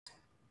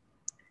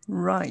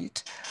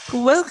Right.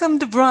 Welcome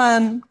to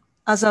Brian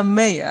as a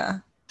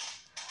Mayor,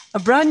 a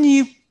brand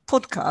new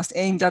podcast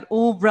aimed at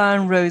all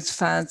Brian Rose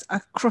fans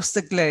across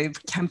the globe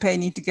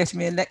campaigning to get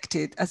me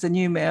elected as the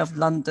new Mayor of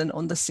London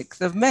on the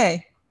 6th of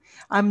May.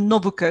 I'm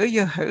Nobuko,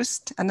 your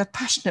host, and a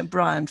passionate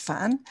Brian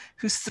fan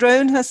who's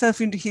thrown herself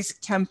into his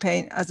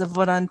campaign as a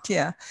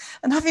volunteer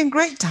and having a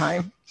great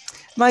time.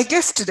 My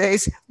guest today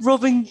is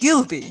Robin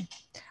Gilby,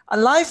 a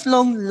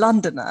lifelong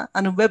Londoner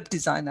and a web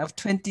designer of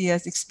 20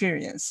 years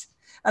experience.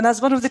 And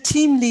as one of the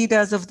team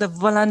leaders of the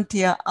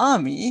volunteer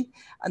army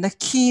and a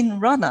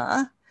keen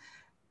runner,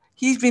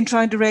 he's been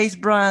trying to raise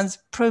Brian's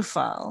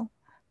profile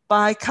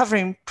by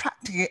covering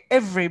practically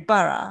every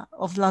borough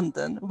of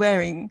London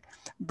wearing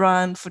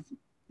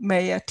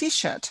Brian4Mayor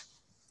T-shirt.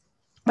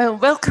 Well,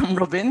 welcome,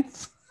 Robin.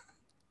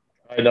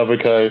 Hi,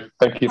 Nobuko.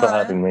 Thank you for Hi.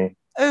 having me.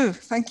 Oh,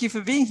 thank you for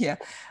being here.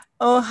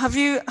 Oh, have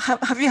you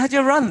had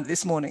your run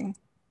this morning?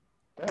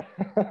 As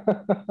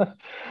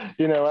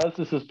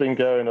this has been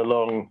going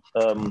along,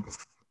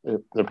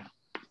 the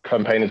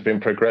campaign has been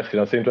progressing.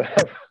 I seem to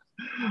have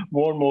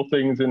more and more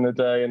things in the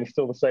day and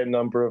still the same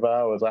number of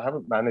hours. I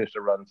haven't managed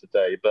to run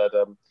today, but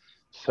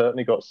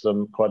certainly got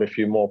quite a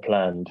few more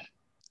planned.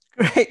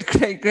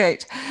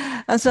 Great.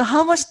 And so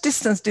how much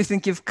distance do you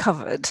think you've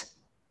covered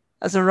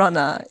as a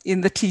runner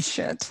in the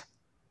T-shirt?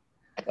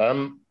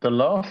 The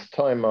last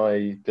time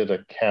I did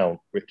a count,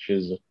 which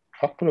is a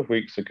couple of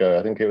weeks ago,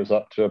 I think it was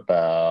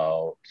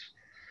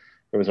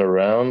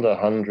around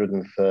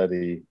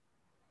 130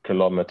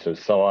 kilometers.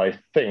 So I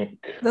think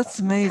That's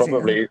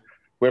amazing.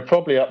 we're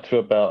probably up to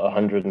about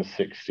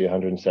 160,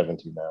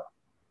 170 now.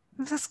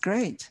 That's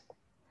great.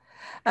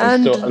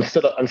 And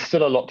And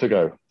still a lot to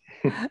go.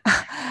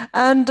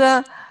 and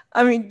I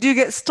mean, do you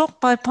get stopped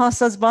by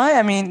passers-by?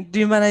 I mean, do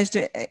you manage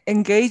to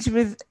engage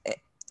with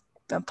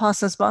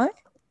passers-by?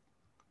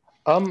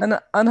 And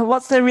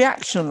what's their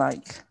reaction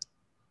like?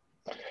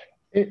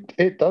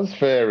 It does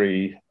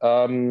vary.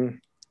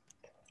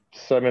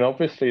 So I mean,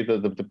 obviously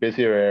the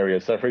busier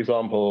areas. So for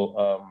example,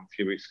 a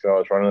few weeks ago, I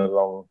was running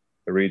along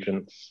the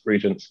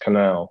Regent's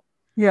Canal.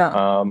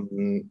 Yeah.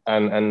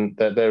 And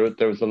there was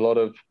there's a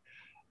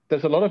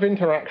lot of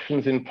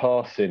interactions in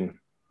passing.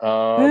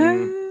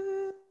 Uh,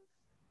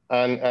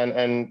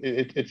 And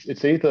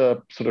it's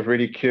either sort of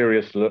really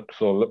curious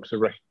looks or looks of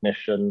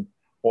recognition,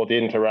 or the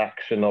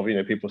interaction of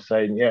people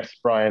saying yes,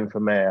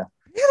 Brian4Mayor.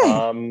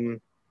 really?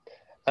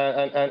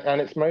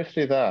 And it's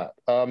mostly that.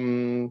 But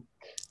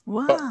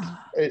Wow.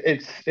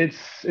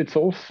 it's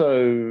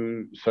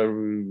also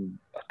so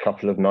a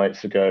couple of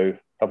nights ago,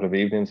 a couple of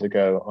evenings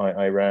ago,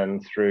 I ran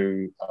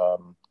through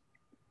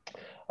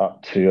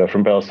up to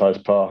from Belsize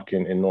Park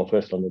in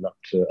Northwest London up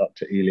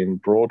to Ealing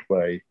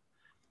Broadway,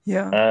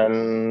 Yeah.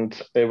 and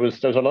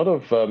there's a lot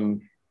of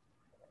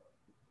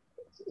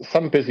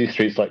some busy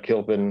streets like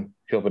Kilburn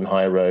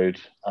High Road,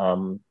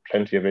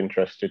 plenty of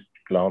interested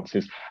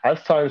glances.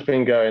 As time's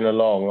been going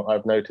along,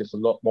 I've noticed a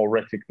lot more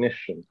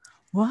recognition.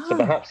 So Wow.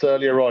 perhaps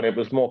earlier on it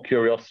was more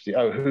curiosity.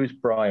 Oh, who's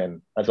Brian?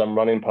 As I'm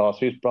running past,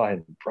 who's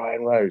Brian?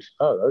 Brian Rose.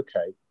 Oh,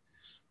 okay.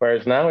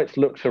 Whereas now it's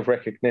looks of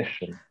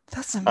recognition,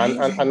 That's and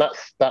amazing.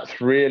 that's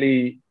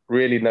really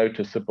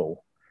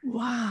noticeable.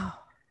 Wow.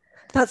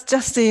 That's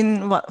just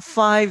in what,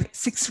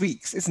 5-6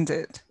 weeks, isn't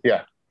it?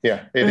 Yeah,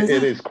 yeah.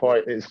 It's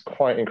quite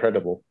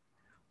incredible.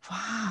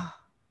 Wow.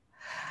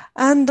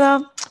 And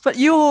but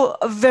you're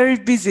a very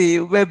busy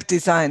web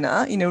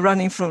designer,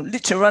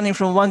 literally running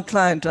from one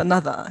client to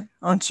another,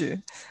 aren't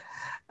you?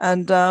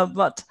 And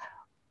but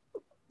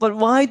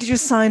why did you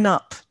sign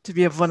up to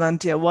be a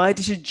volunteer? Why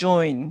did you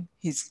join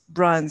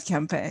Brian's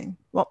campaign?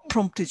 What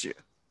prompted you?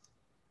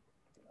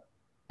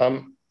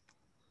 Um,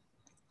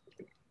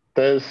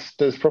 there's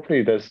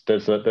probably there's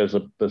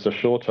a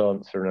short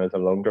answer and there's a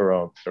longer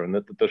answer, and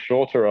the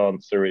shorter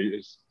answer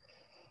is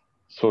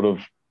sort of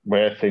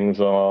where things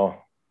are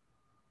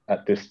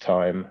at this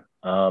time.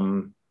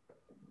 And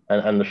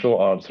the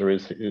short answer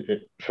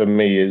for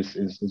me is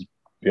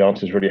the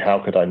answer is really how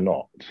could I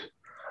not?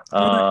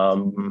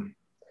 Right.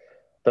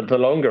 The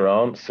longer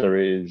answer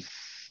is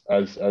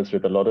as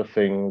with a lot of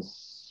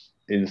things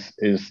is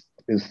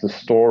the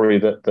story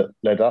that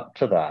led up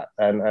to that,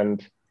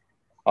 and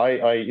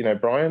I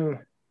Brian,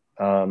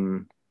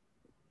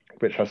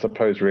 which I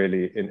suppose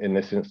really in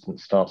this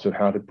instance starts with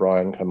how did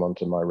Brian come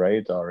onto my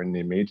radar in the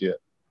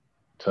immediate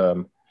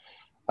term.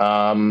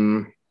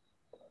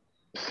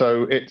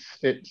 So it's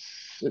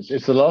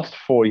the last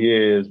 4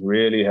 years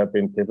really have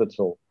been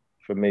pivotal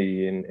for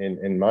me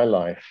in my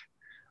life,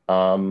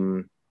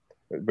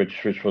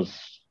 which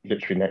was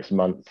literally next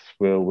month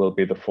will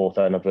be the fourth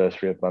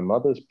anniversary of my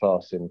mother's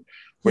passing,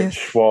 which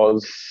Yes.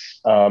 was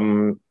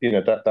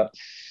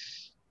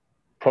that's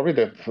probably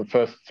the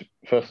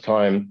first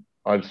time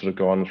I've sort of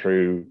gone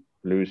through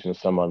losing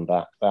someone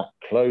that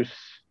close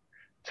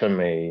to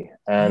me,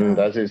 and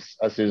Yeah.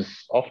 as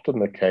is often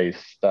the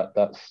case,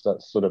 that's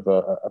sort of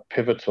a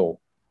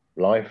pivotal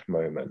life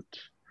moment.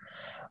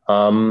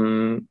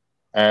 And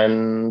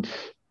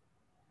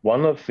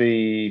one of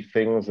the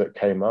things that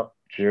came up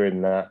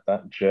during that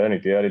journey,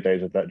 the early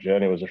days of that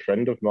journey, was a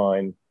friend of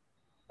mine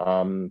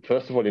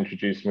First of all,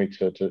 introduced me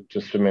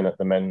to swimming at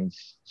the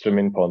men's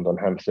swimming pond on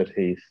Hampstead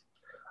Heath,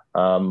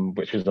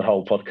 which is a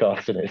whole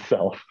podcast in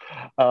itself.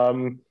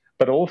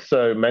 But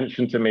also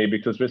mentioned to me,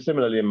 because we're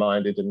similarly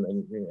minded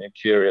and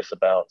curious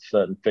about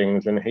certain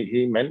things. And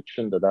he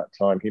mentioned at that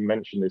time, he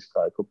mentioned this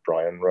guy called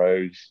Brian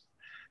Rose.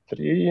 That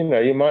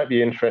you might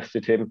be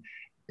interested in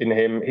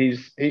him.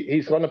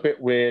 He's gone a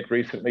bit weird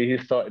recently. He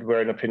started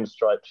wearing a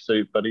pinstripe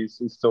suit, but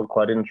he's still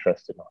quite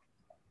interesting.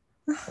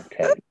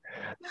 Okay.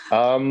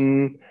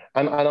 And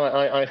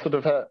I sort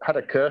of had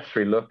a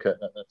cursory look at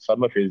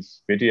some of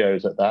his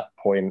videos at that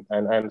point,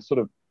 and sort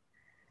of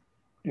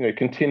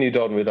continued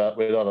on with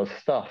other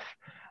stuff.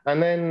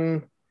 And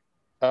then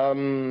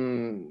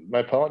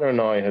my partner and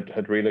I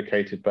had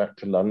relocated back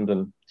to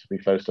London to be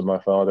close to my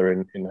father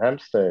in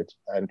Hampstead,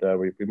 and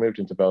we moved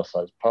into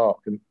Belsize Park.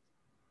 And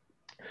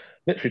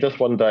literally just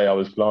one day, I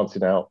was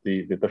glancing out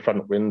the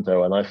front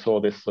window, and I saw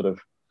this sort of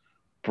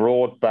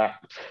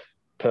broad-backed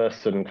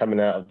person coming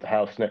out of the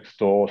house next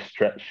door,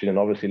 stretching and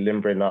obviously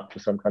limbering up for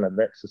some kind of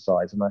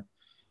exercise. And I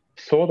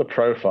saw the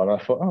profile, and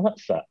I thought, oh,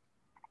 that's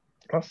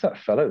that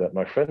fellow that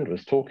my friend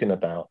was talking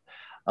about.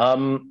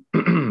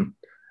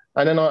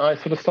 And then I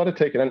sort of started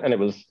taking, and it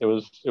was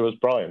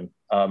Brian,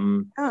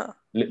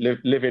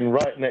 living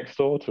right next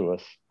door to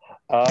us.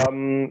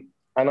 And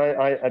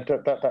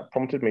that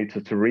prompted me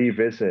to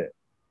revisit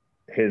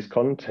his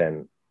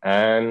content,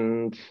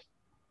 and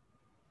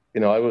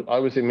I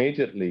was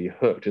immediately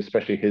hooked,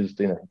 especially his,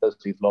 he does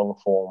these long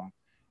form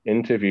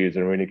interviews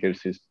and really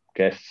gives his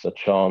guests a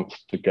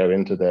chance to go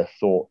into their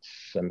thoughts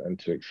and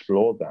to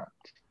explore that,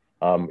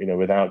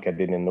 without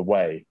getting in the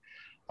way.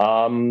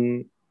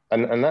 And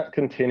that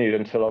continued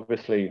until,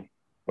 obviously,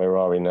 where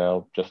are we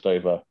now? Just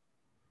over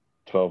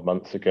 12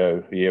 months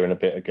ago, a year and a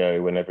bit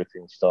ago, when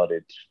everything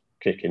started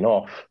kicking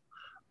off.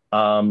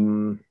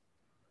 And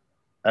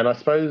I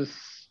suppose,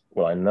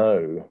 well, I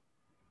know,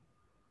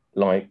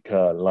 like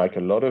a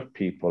lot of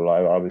people,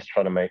 I was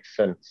trying to make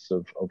sense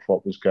of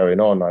what was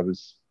going on. I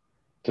was,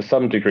 to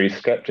some degree,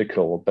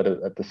 skeptical, but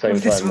at the same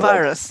time, this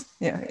virus,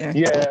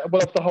 yeah,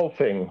 well, of the whole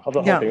thing, of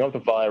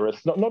the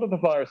virus, not of the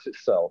virus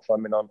itself. I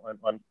mean,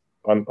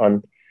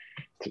 I'm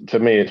to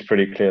me, it's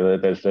pretty clear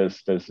that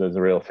there's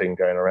a real thing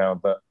going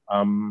around, but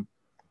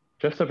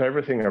just of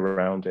everything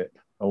around it,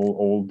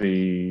 all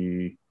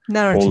the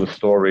narrative, all the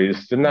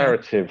stories, the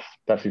narrative. Yeah.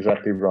 That's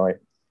exactly right.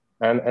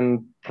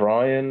 And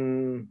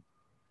Brian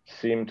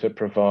seemed to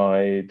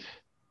provide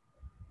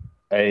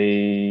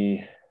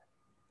I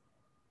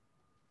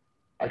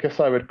guess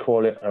I would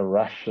call it a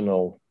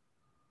rational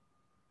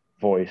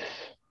voice,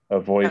 a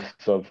voice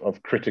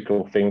of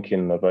critical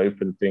thinking, of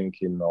open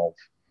thinking, of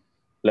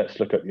let's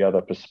look at the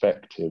other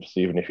perspectives,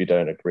 even if you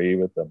don't agree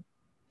with them.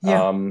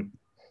 Yeah.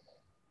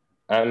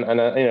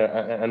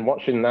 And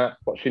watching, I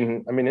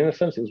mean, in a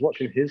sense, it was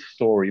watching his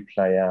story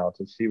play out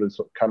as he was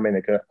sort of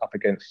coming up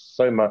against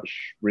so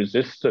much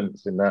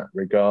resistance in that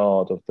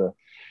regard of the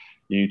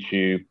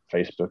YouTube,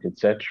 Facebook,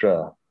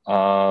 etc.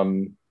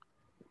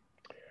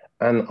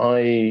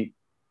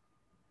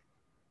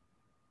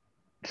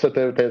 So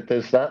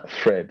there's that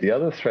thread. The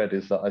other thread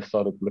is that I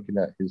started looking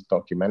at his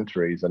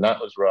documentaries, and that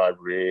was where I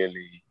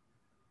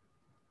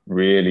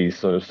really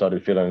sort of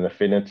started feeling an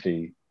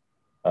affinity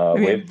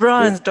with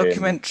Brian's him.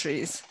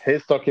 documentaries.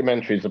 His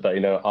documentaries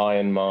about,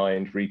 Iron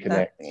Mind,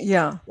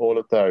 Reconnect, all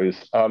of those,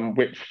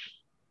 which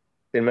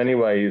in many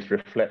ways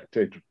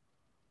reflected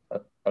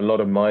a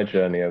lot of my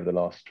journey over the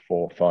last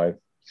 4, 5,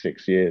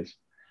 6 years.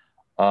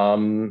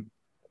 And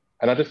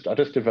I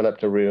just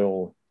developed a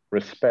real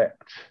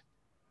respect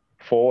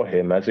for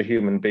him as a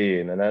human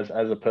being and as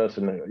a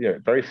person,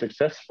 very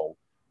successful,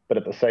 but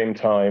at the same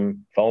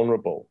time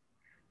vulnerable.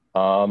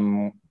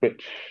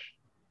 Which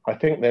I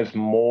think there's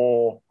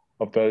more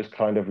of those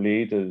kind of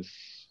leaders,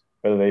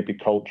 whether they be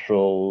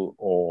cultural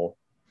or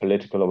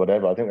political or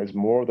whatever. I think there's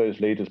more of those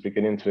leaders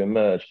beginning to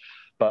emerge.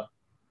 But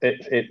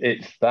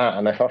it's that,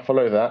 and if I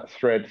follow that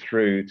thread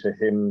through to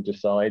him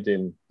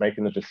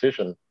making the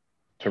decision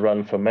to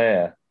run for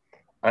mayor,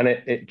 and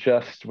it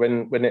just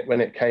when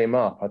it came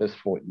up, I just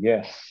thought,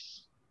 yes,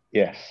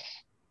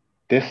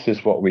 this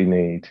is what we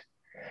need.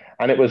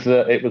 And it was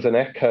an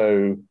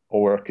echo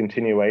or a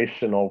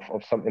continuation of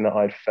something that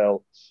I'd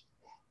felt.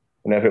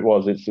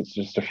 If it's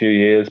just a few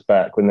years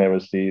back when there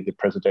was the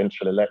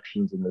presidential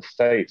elections in the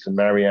States, and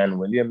Marianne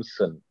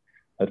Williamson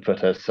had put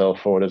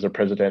herself forward as a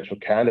presidential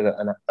candidate.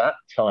 And at that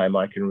time,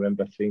 I can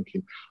remember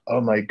thinking,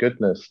 oh my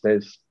goodness,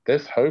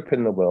 there's hope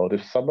in the world.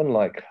 If someone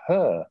like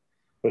her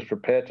was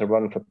prepared to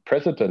run for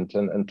president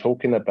and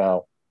talking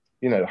about,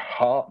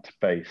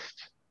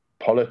 heart-based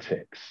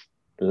politics,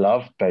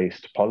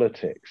 love-based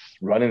politics,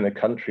 running the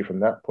country from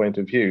that point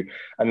of view,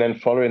 and then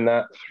following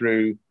that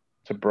through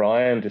to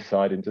Brian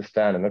deciding to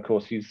stand. And of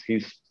course, he's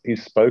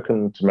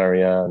spoken to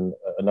Marianne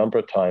a number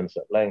of times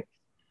at length.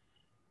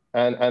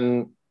 And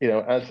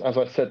as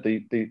I said,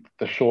 the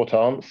short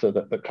answer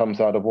that comes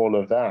out of all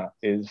of that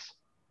is,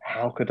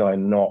 how could I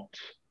not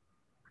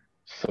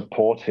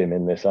support him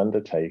in this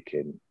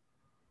undertaking?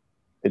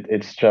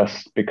 It's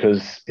just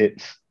because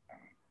it's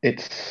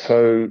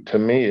so, to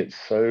me, it's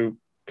so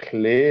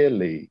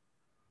clearly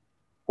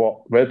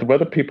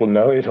whether people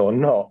know it or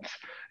not,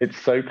 it's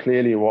so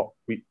clearly what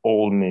we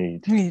all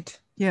need.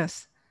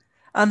 Yes.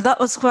 And that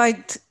was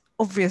quite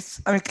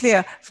obvious,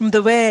 clear from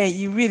the way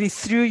you really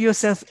threw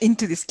yourself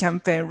into this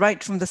campaign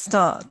right from the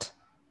start.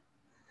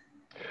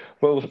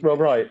 Well,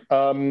 right.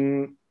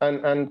 And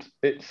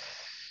it's,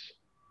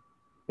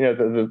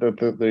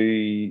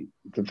 the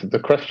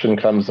question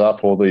comes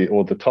up, or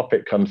the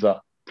topic comes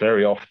up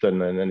very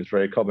often, and it's a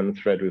very common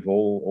thread with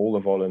all the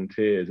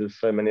volunteers. There's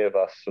so many of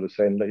us sort of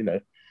saying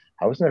that,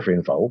 I was never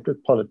involved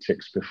with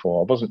politics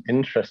before. I wasn't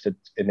interested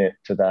in it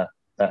to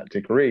that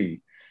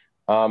degree.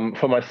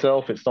 For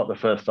myself, it's not the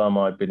first time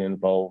I've been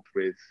involved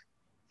with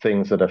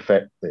things that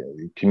affect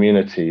the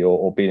community,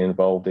 or been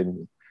involved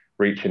in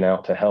reaching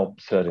out to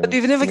help certain. But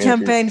you've never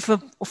campaigned for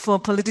a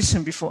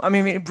politician before.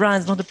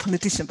 Brian's not a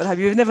politician, but have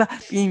you never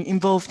been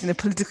involved in a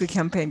political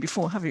campaign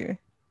before? Have you?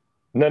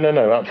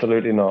 No,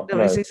 absolutely not.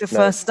 No, it's the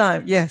first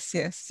time. Yes,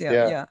 yeah.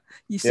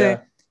 You say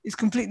it's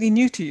completely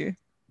new to you.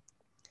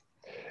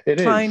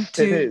 Trying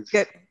to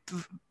get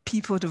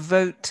people to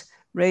vote,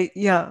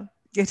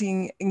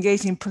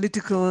 engaged in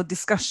political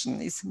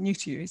discussion is new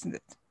to you, isn't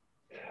it?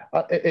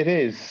 It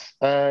is,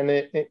 and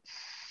it's.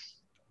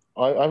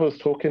 I was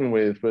talking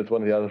with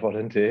one of the other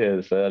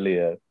volunteers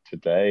earlier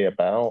today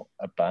about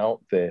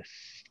this,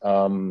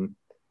 and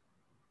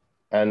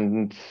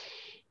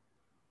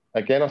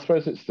again, I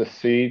suppose it's the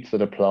seeds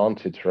that are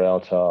planted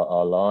throughout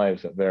our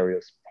lives at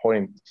various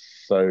points.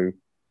 So,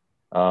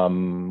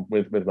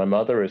 with my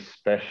mother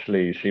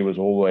especially, she was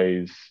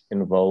always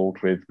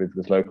involved with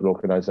local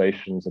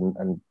organisations,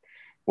 and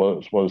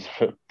was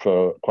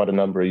for quite a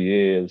number of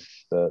years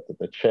the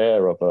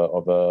chair of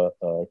a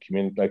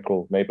community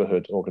local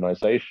neighbourhood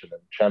organisation,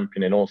 and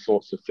championing all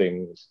sorts of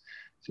things,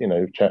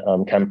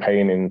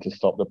 campaigning to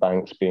stop the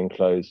banks being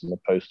closed and the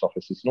post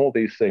offices and all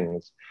these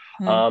things.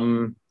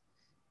 And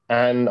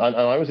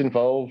I was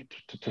involved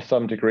to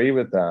some degree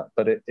with that,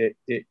 but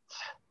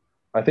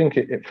I think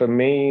for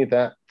me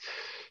that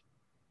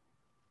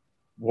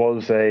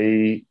was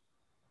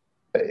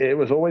it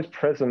was always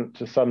present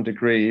to some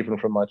degree, even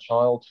from my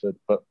childhood.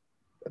 But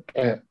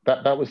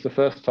that was the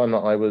first time that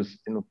I was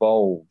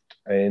involved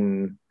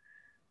in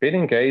being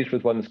engaged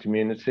with one's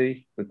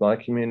community, with my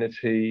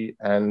community,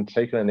 and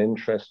taking an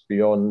interest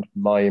beyond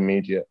my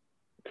immediate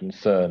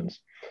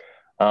concerns.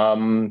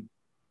 And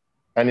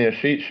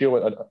she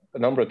a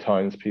number of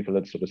times people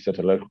had sort of said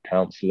to local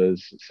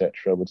councillors,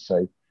 etc., would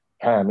say,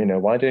 Pam,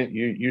 why don't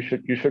you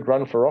should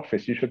run for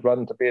office? You should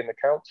run to be in the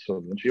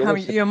council. And she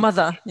always said, your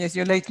mother, yes,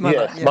 your late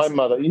mother. Yes, my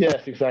mother.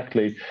 Yes,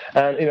 exactly.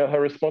 And her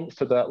response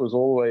to that was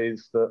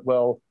always that,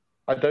 well,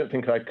 I don't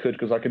think I could,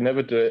 because I could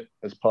never do it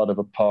as part of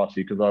a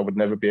party, because I would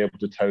never be able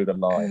to toe the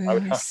line. I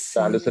would have to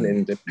stand as an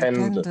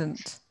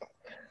independent.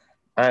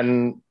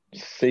 And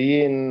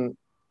seeing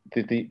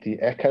the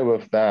echo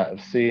of that,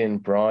 of seeing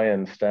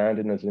Brian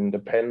standing as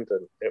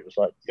independent, it was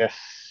like,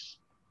 yes,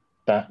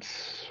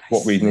 that's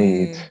what we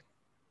need.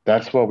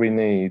 That's what we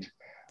need.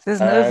 There's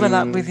an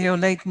overlap with your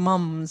late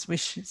mum's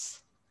wishes,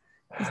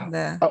 isn't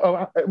there?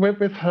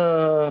 With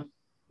her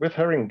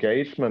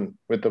engagement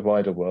with the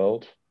wider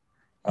world,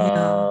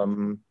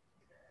 and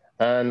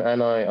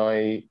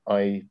I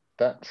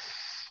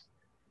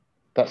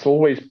that's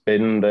always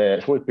been there.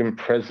 It's always been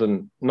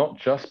present, not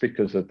just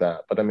because of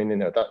that, but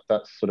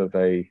that's sort of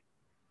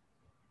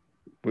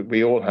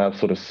we all have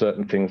sort of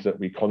certain things that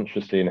we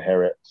consciously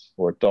inherit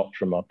or adopt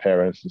from our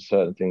parents, and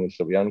certain things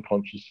that we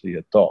unconsciously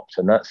adopt.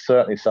 And that's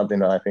certainly something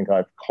that I think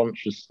I've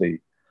consciously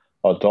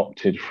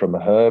adopted from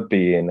her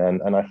being.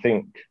 And I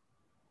think,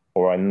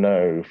 or I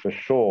know for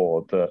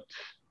sure, that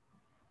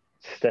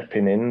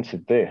stepping into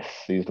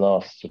these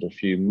last sort of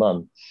few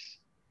months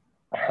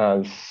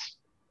has,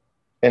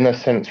 in a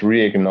sense,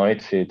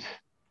 reignited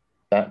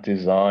that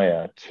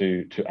desire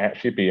to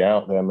actually be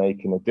out there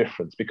making a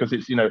difference, because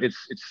it's I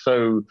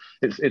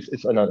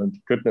know,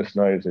 goodness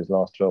knows, these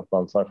last 12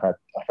 months I've had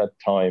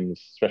times,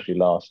 especially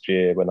last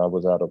year when I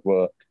was out of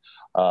work,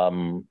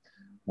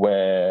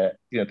 where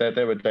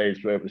there were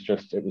days where it was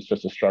just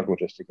a struggle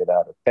just to get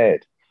out of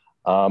bed,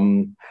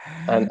 and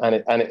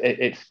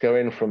it's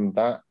going from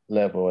that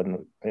level,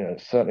 and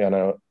certainly I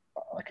know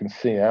I can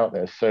see out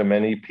there so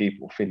many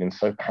people feeling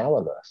so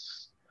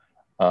powerless,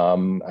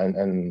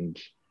 and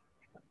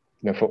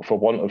for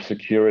want of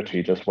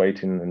security, just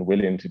waiting and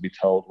willing to be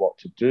told what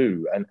to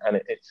do. And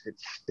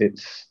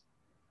it's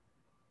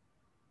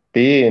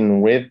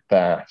being with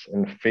that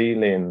and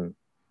feeling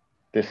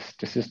this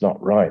is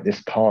not right.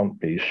 This can't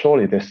be.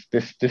 Surely this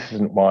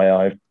isn't why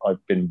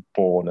I've been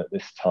born at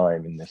this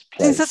time in this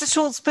place. In such a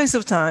short space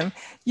of time,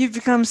 you've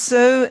become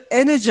so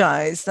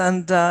energized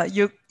and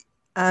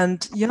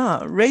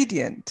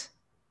radiant.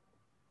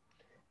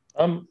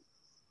 Do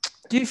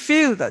you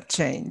feel that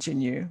change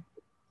in you?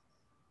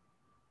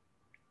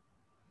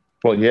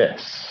 Well,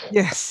 yes.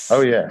 Yes.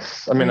 Oh,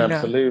 yes.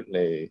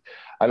 Absolutely.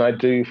 And I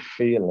do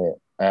feel it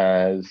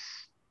as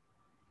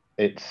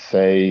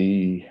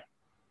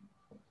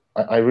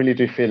I really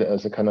do feel it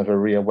as a kind of a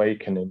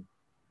reawakening.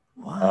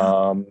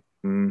 Wow.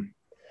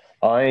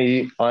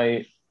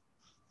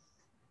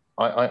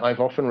 I've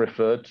often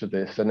referred to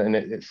this, and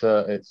it's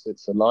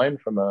a line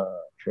from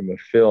a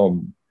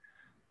film,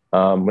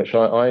 which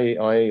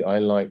I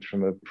liked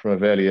from a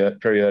very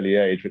early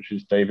age, which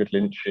is David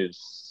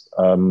Lynch's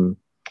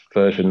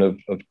version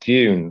of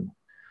Dune.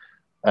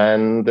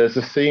 And there's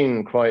a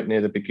scene quite near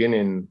the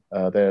beginning.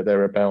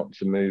 They're about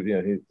to move.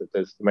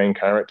 There's the main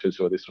characters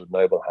who are this sort of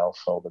noble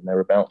household, and they're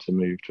about to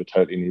move to a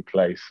totally new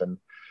place. And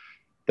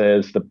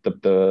there's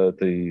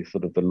the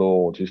sort of the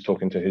Lord who's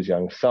talking to his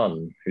young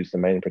son, who's the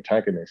main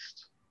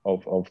protagonist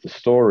of the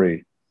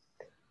story.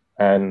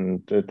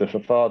 And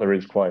the father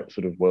is quite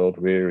sort of world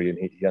weary, and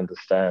he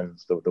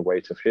understands the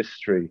weight of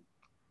history,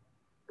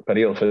 but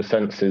he also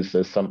senses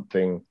there's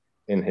something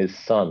in his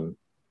son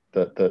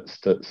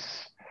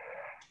that's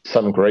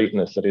some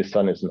greatness that his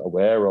son isn't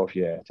aware of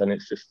yet. And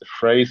it's just the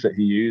phrase that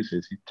he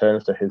uses. He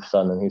turns to his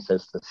son and he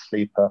says, "The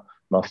sleeper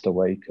must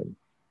awaken."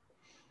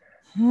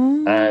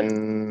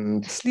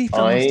 And Sleeper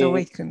must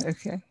awaken.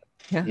 Okay.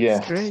 Yeah,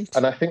 yes, great.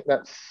 and I think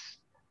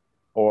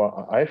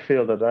or I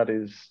feel that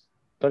is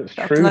That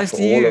true applies for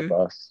to all of you.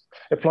 us.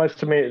 It applies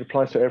to me. It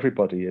applies to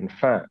everybody, in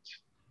fact.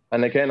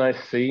 And again, I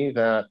see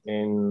that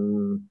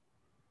in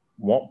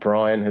what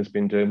Brian has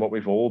been doing, what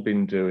we've all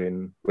been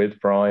doing with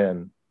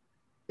Brian,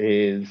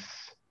 is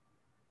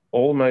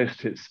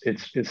almost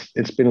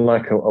it's been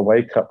like a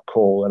wake up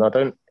call. And I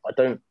don't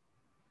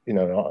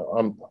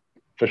I'm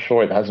for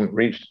sure it hasn't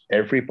reached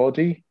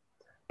everybody,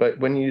 but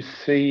when you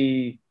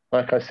see,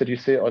 like I said, you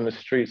see it on the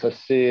streets. I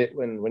see it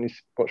when you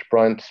watch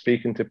Brian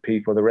speaking to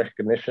people, the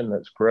recognition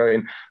that's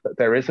growing, that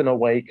there is an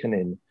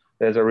awakening.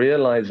 There's a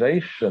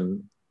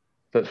realization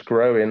that's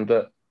growing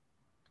that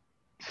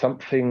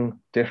something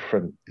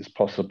different is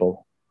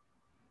possible.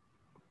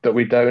 That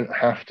we don't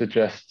have to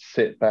just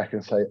sit back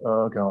and say,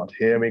 "Oh God,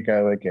 here we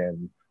go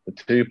again. The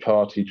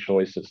two-party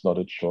choice that's not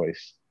a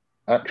choice."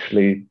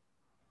 Actually,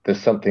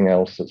 there's something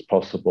else that's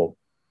possible.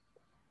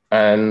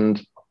 And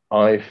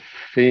I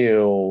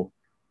feel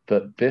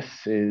that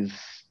this is,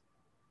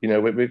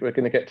 we're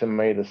going to get to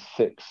May the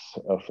 6th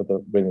for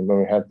when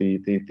we had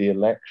the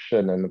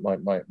election, and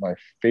my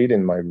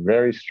feeling, my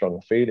very strong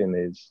feeling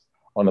is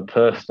on a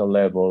personal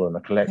level and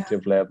a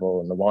collective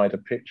level and the wider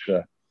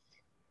picture,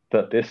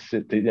 that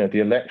the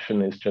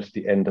election is just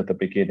the end of the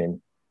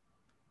beginning.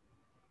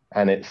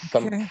 And it's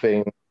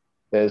something,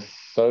 there's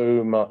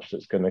so much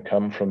that's going to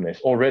come from this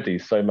already.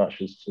 So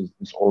much is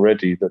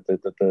already the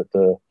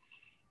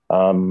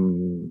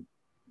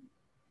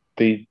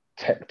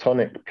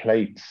tectonic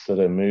plates that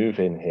are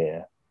moving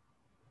here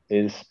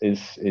is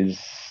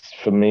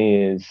for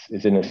me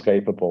is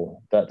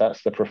inescapable.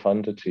 That's the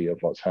profundity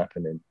of what's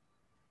happening.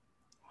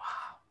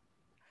 Wow.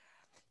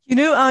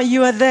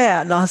 You were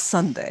there last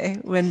Sunday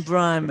when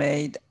Brian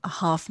made a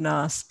half an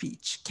hour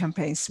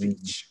campaign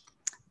speech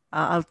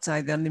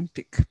outside the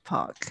Olympic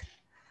Park.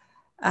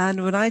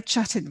 And when I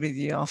chatted with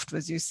you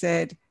afterwards, you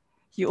said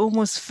you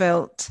almost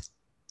felt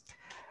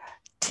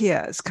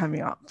tears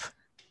coming up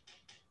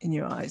in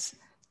your eyes.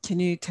 Can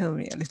you tell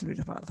me a little bit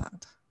about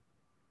that?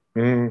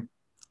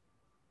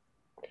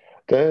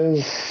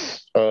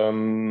 There's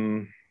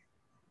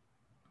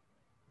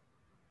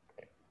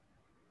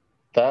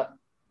that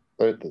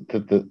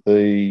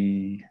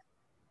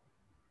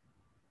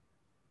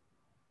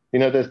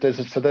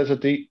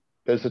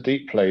there's a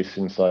deep place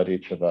inside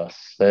each of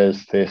us.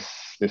 There's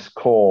this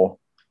core,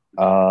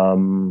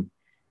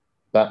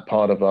 that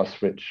part of us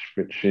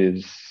which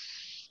is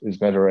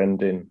never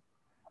ending,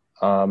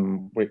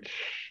 which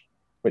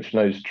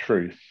knows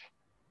truth.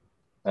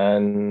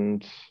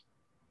 And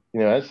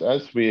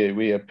as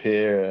we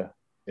appear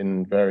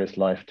in various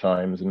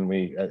lifetimes, and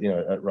we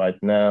right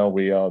now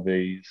we are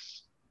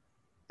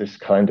this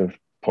kind of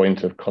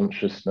point of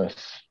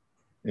consciousness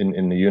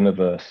in the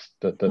universe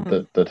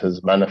that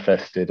has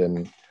manifested,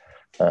 and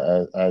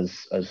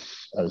as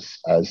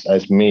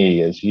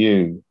me, as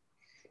you,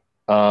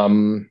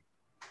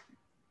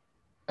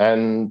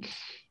 and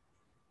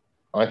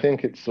I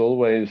think it's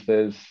always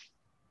there's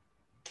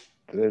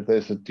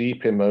a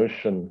deep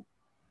emotion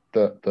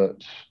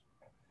that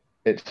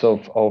it's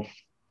of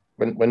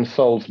when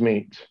souls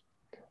meet,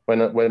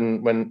 when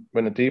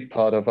a deep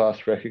part of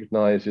us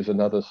recognizes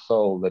another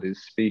soul that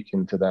is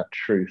speaking to that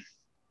truth,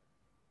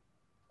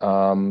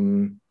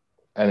 and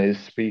is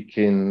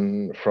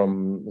speaking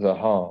from the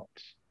heart.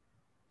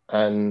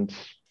 And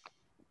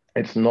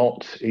it's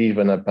not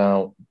even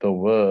about the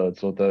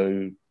words,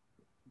 although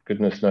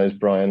goodness knows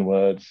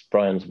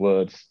Brian's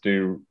words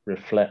do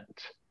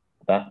reflect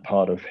that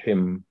part of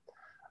him.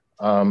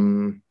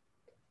 And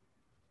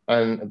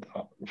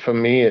for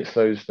me, it's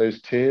those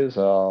tears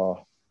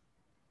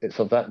it's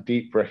of that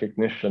deep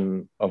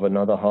recognition of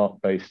another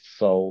heart-based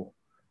soul.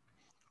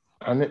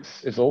 And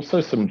it's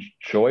also some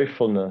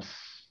joyfulness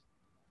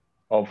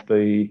of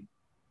the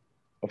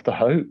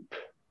hope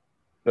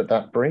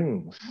that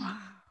brings. Wow.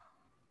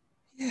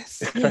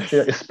 Yes.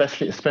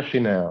 Especially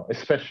now.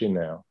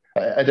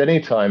 At any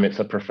time, it's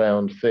a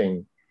profound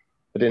thing,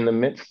 but in the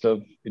midst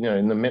of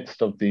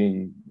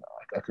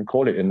I can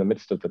call it in the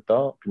midst of the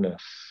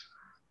darkness,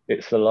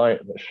 it's the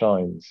light that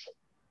shines.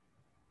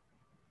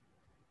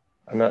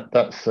 and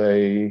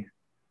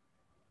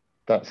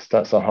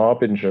that's a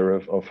harbinger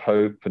of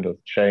hope and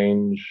of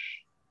change.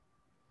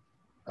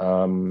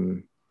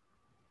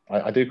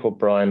 I do call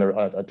Brian,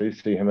 I do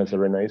see him as a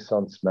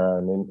Renaissance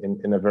man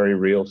in a very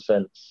real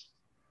sense.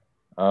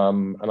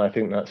 And I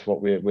think that's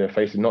what we're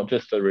facing, not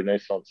just a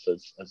Renaissance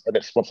and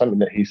it's something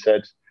that he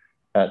said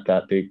at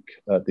the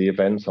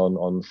event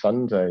on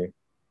Sunday.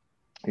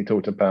 He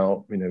talked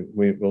about,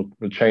 we'll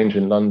change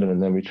in London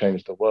and then we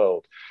change the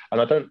world.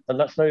 And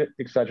that's no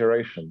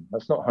exaggeration.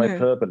 That's not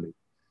hyperbole.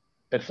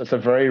 It's a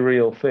very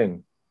real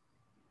thing.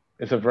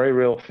 It's a very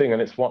real thing,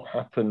 and it's what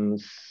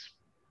happens.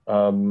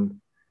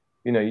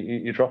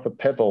 You drop a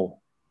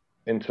pebble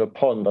into a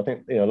pond. I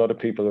think a lot of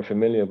people are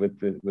familiar with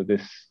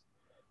this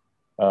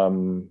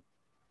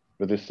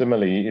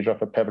simile. You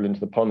drop a pebble into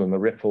the pond, and the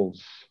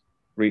ripples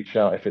reach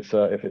out. If it's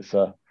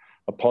a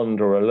pond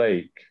or a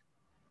lake,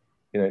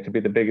 it could be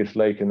the biggest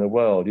lake in the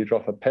world. You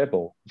drop a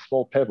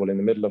small pebble in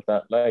the middle of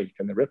that lake,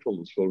 and the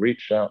ripples will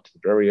reach out to the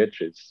very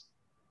edges.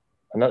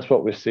 And that's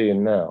what we're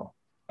seeing now.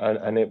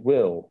 And it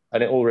will,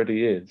 and it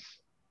already is.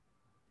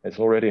 It's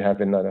already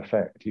having that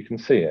effect. You can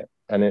see it.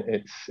 And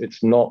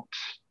it's not,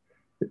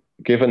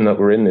 given that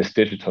we're in this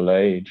digital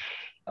age,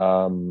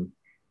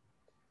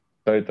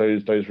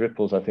 those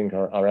ripples, I think,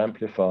 are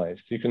amplified.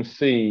 You can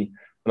see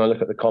when I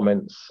look at the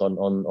comments on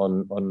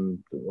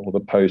all the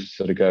posts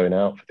that are going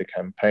out for the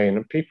campaign,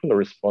 and people are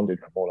responding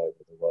from all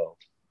over the world.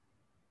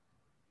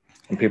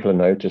 And people are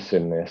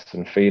noticing this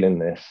and feeling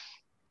this.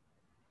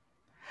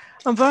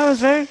 And Brian was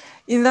very,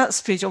 in that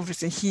speech,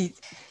 obviously, he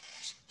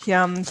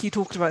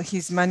talked about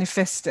his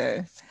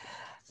manifesto.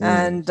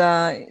 And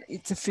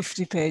it's a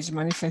 50-page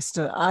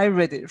manifesto. I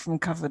read it from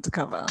cover to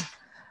cover.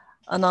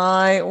 And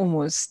I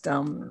almost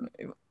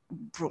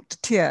brought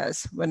to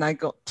tears when I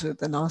got to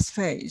the last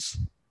page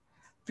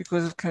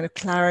because of kind of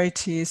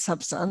clarity,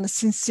 substance, and the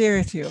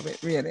sincerity of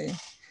it, really.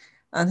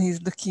 And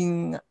he's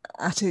looking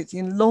at it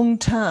in long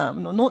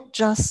term, not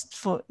just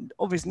for,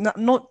 obviously,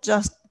 not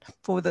just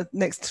for the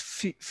next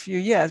few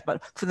years,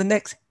 but for the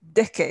next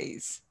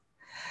decades.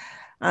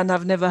 And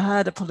I've never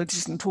heard a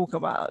politician talk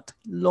about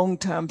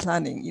long-term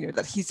planning,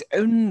 that he's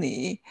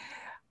only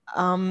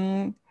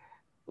one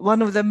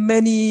of the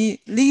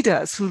many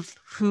leaders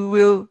who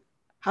will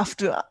have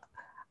to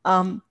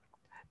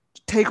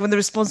take on the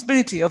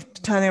responsibility of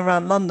turning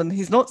around London.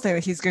 He's not saying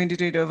that he's going to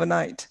do it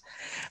overnight.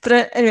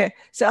 But anyway,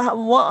 so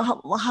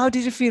how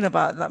did you feel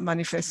about that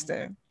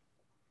manifesto?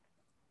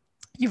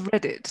 You've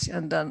read it,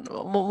 and then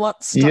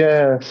what stuck?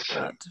 Yes.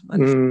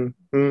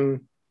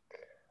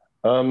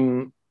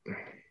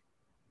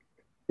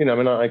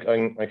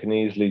 I can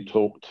easily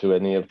talk to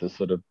any of the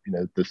sort of,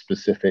 the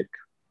specific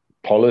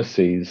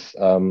policies,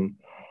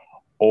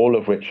 all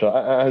of which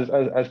are,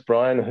 as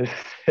Brian has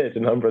said a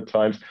number of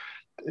times,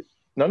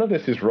 none of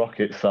this is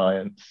rocket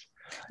science.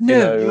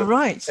 No, you're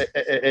right.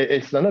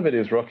 It's none of it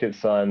is rocket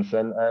science,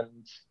 and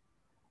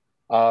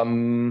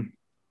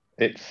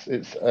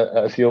it's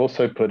as he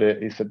also put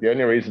it. He said the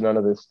only reason none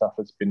of this stuff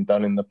has been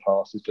done in the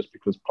past is just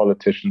because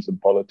politicians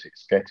and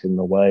politics get in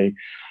the way.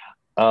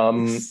 I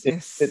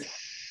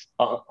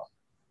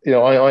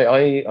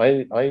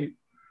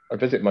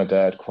visit my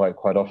dad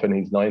quite often.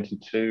 He's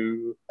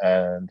 92,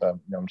 and I'm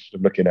sort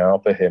of looking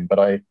out for him.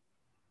 But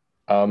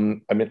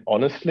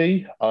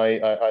honestly,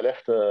 I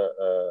left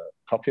a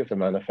copy of the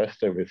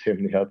manifesto with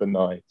him the other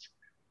night,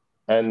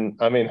 and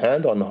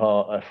hand on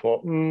heart, I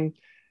thought,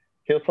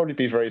 he'll probably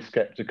be very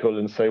skeptical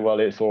and say, well,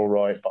 it's all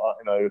right, but I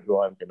know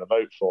who I'm going to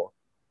vote for.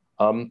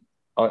 I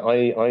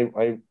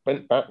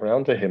went back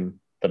round to him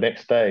the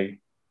next day,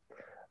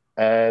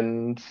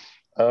 and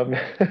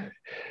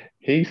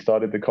he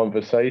started the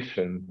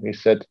conversation. He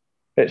said,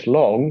 it's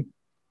long,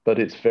 but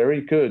it's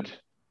very good.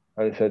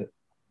 And he said,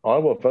 I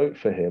will vote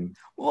for him.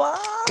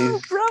 Wow,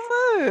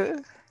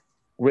 bravo!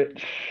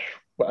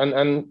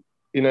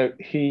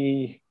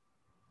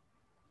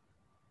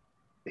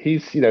 He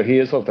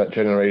is of that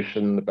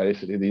generation that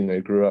basically,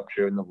 grew up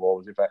during the war,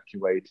 was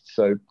evacuated.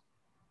 So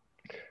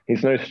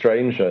he's no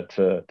stranger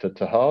to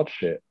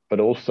hardship, but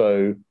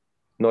also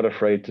not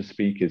afraid to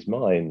speak his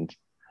mind.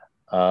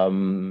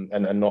 And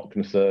not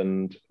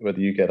concerned whether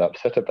you get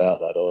upset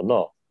about that or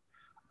not.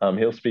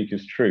 He'll speak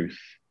his truth.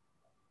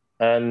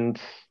 And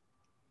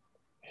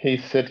he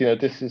said,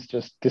 this is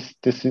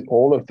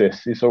all of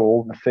this. These are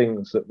all the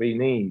things that we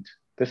need.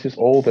 This is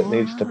all that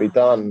needs to be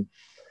done.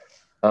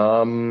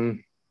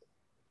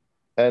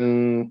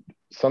 And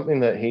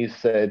something that he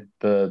said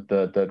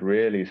that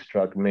really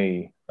struck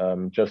me,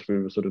 we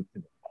were sort of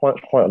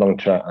quite a long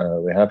chat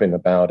we're having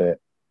about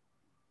it.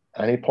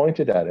 And he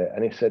pointed at it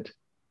and he said,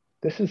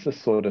 this is the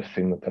sort of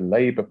thing that the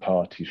Labour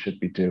Party should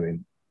be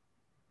doing.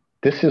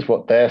 This is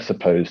what they're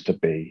supposed to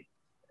be.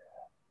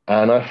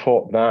 And I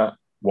thought that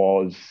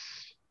was,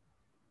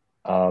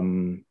 I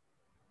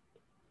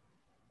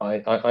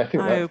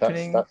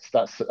think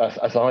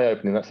that's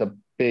eye-opening. That's a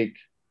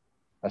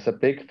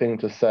big thing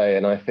to say.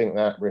 And I think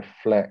that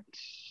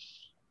reflects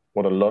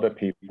what a lot of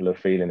people are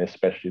feeling,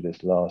 especially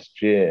this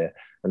last year.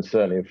 and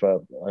certainly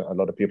for a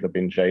lot of people have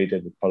been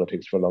jaded with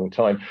politics for a long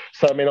time.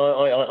 So I mean,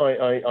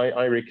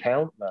 I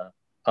recount that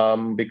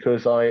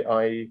because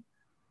I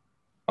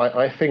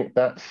think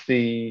that's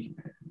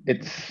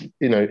it's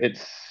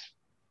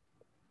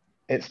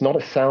it's not a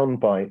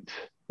soundbite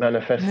No,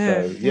 manifesto.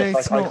 no, Yes,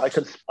 it's not.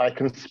 I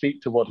can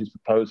speak to what his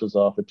proposals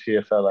are for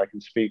TfL. I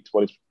can speak to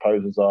what his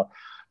proposals are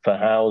for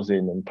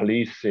housing and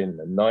policing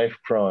and knife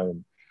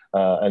crime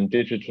and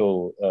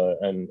digital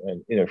and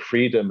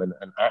freedom and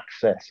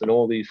access and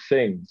all these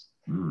things.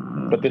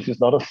 But this is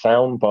not a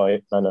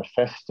soundbite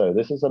manifesto.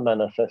 This is a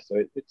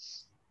manifesto.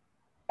 It's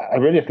I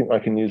really think I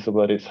can use the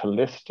word. It's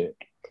holistic.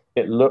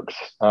 It looks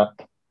at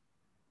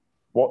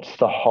what's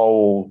the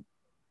whole.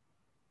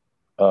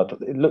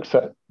 It looks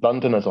at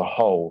London as a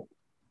whole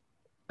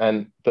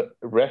and that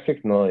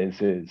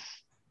recognizes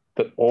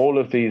that all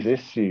of these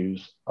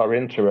issues are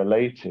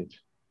interrelated.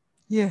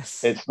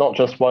 Yes. It's not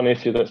just one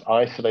issue that's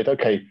isolated.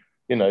 Okay,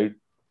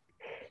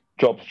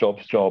 jobs,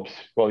 jobs, jobs.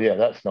 Well, yeah,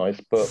 that's nice,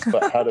 but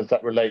how does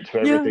that relate to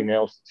Yeah. everything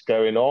else that's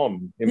going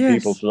on in Yes.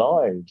 people's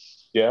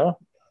lives? Yeah.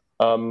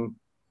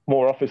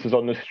 More officers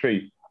on the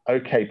street.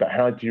 Okay, but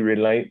how do you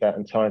relate that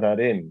and tie that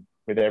in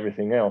with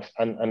everything else?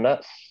 And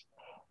that's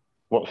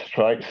what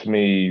strikes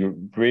me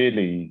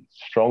really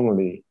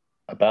strongly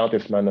about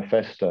this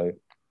manifesto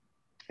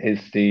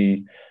is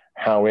the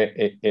how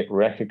it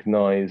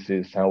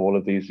recognizes how all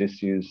of these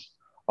issues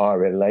are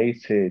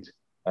related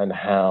and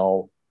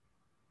how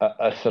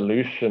a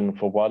solution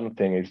for one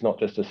thing is not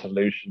just a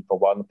solution for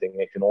one thing,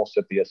 it can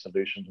also be a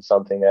solution to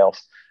something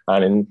else.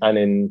 And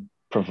in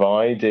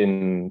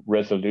providing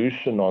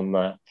resolution on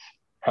that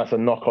has a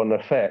knock-on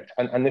effect.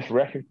 And this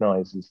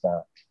recognizes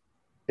that.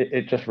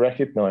 It just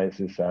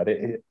recognizes that.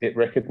 It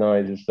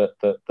recognizes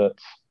that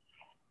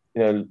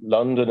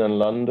London and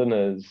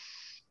Londoners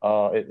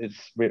are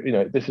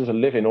this is a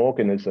living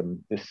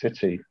organism, this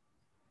city,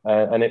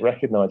 and it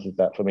recognizes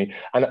that for me.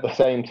 And at the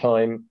same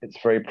time, it's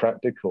very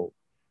practical.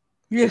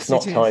 It's Yes, it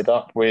not is. tied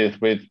up with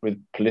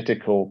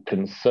political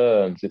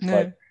concerns. It's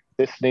like No.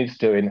 this needs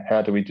doing.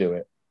 How do we do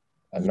it?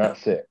 And Yeah.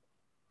 that's it.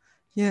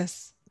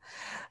 Yes.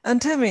 And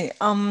tell me,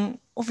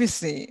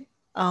 obviously,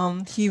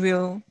 he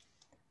will.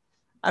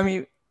 I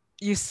mean,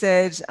 you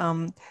said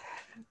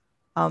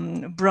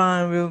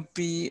Brian will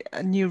be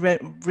a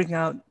bring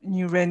out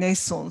new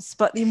renaissance,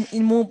 but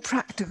in more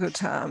practical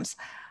terms,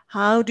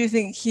 how do you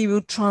think he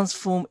will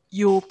transform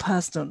your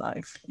personal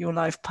life, your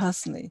life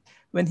personally,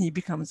 when he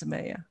becomes a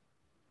mayor?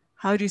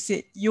 How do you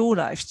see your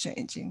life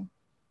changing?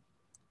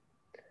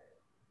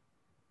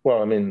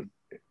 Well, I mean,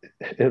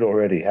 it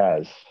already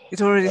has.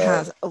 It already Uh,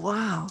 has. Oh,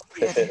 wow,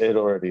 it, really? it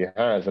already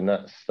has, and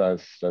that's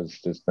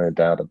there's no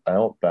doubt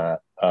about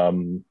that.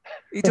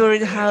 It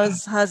already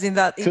has in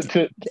that to, it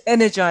to,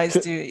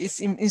 energized to, you. It's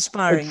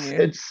inspiring you.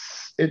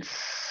 it's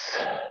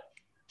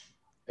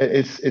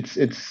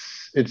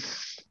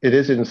it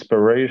is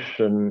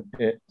inspiration.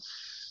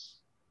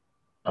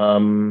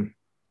 Um,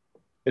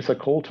 it's a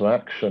call to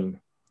action.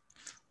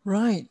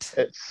 Right.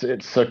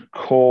 It's a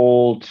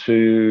call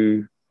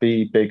to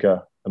be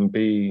bigger and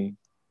be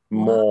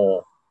Wow.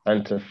 more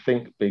and to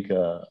think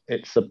bigger.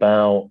 It's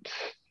about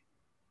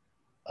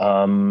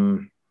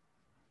um,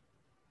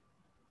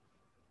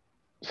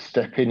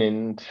 stepping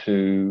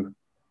into.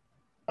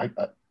 I,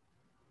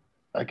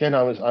 again,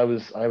 I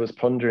was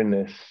pondering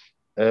this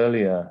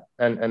earlier,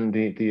 and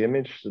the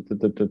image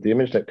the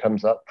image that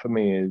comes up for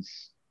me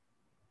is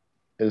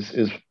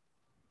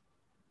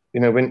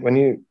when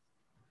you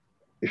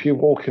if you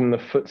walk in the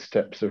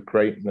footsteps of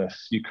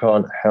greatness, you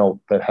can't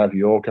help but have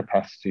your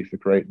capacity for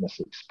greatness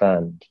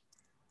expand.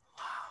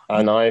 Yeah.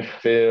 And I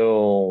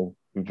feel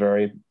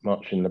very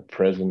much in the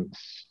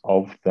presence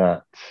of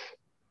that.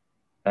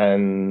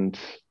 And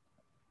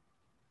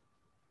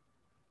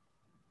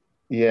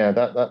yeah,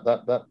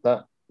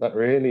 that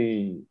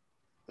really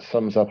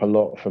sums up a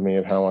lot for me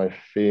of how I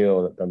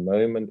feel at the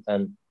moment.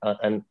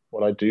 And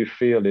what I do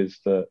feel is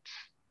that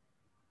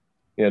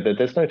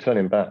there's no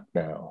turning back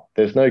now.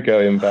 There's no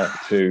going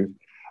back to,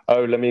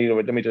 oh, let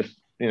me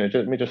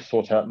just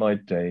sort out my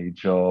day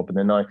job, and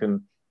then I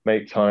can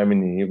make time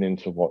in the evening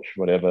to watch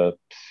whatever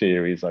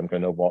series I'm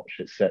going to watch,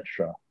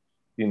 etc.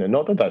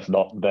 Not that that's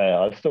not there.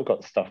 I've still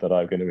got stuff that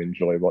I'm going to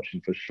enjoy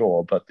watching for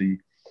sure, but the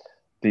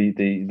the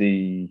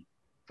the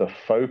the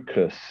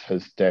focus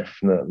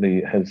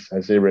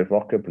has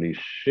irrevocably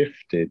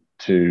shifted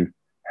to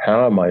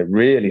how am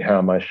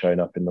I showing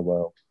up in the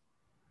world?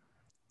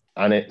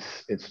 And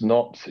it's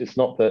not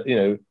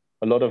that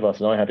a lot of us,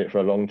 and I had it for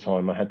a long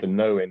time, I had the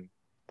knowing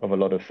of a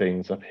lot of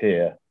things up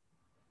here,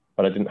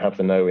 but I didn't have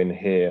the knowing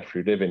here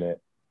through living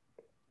it.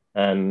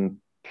 And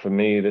for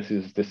me, this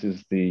is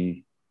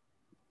the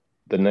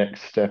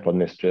next step on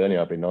this journey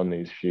I've been on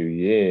these few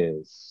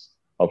years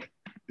of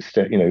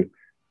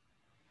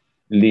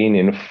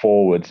leaning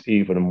forwards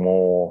even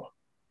more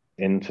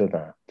into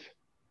that.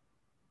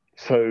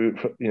 So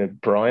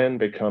Brian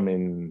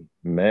becoming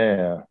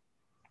mayor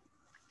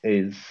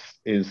is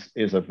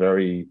is a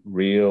very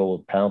real,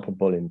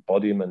 palpable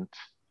embodiment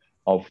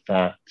of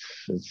that.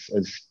 As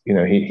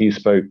he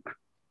spoke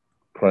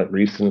quite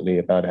recently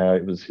about how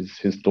it was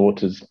his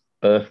daughter's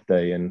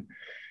birthday, and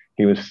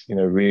he was,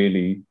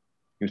 really,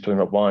 he was talking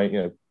about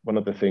why, one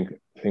of the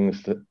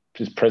things that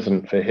is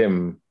present for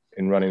him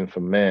in running for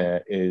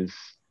mayor is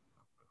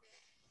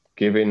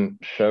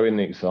showing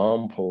the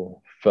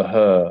example for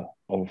her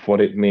of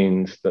what it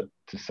means that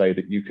to say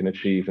that you can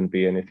achieve and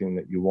be anything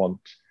that you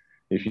want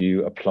if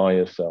you apply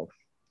yourself.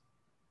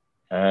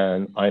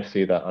 And I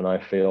see that, and I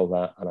feel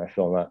that,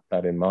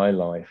 that in my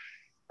life,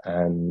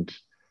 and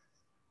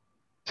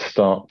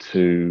start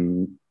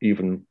to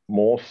even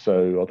more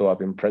so, although I've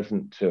been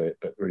present to it,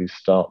 but really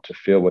start to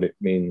feel what it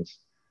means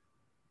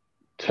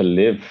to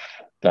live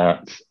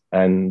that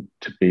and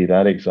to be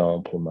that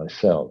example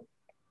myself.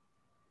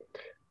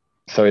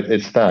 So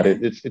it's that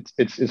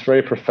it's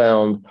very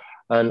profound,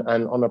 and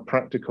on a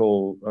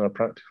practical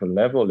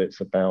level, it's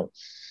about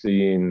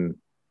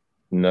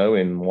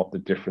knowing what the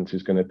difference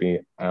is going to be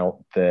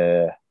out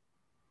there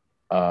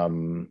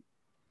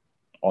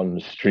on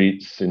the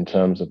streets in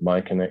terms of my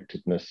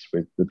connectedness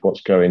with what's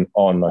going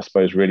on. I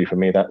suppose really for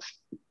me that's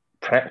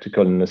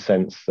practical in the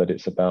sense that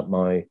it's about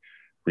my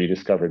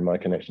rediscovering my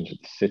connections with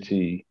the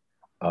city,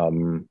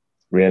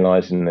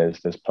 realizing there's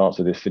parts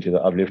of this city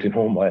that I've lived in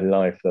all my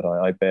life that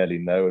I barely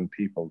know, and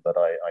people that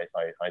I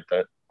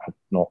don't have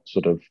not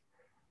sort of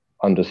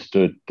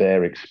understood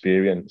their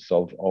experience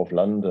of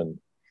London.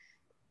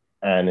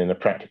 And in a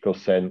practical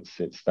sense,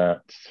 it's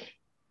that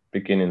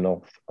beginning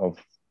of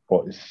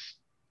what is,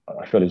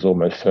 I feel, is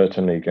almost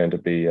certainly going to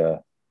be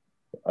a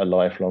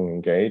lifelong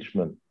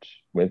engagement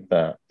with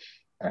that,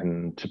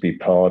 and to be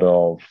part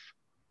of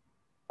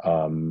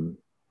that,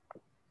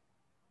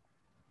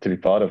 to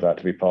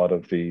be part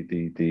of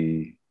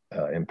the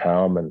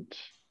empowerment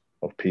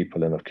of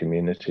people and of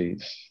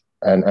communities,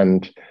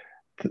 and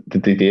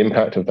the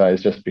impact of that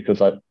is just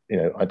because I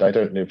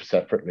don't live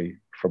separately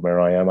from where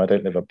I am. I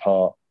don't live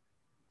apart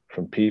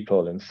from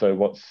people, and so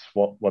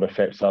what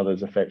affects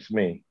others affects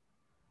me.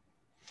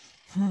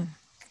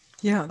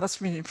 Yeah, that's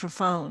really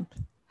profound.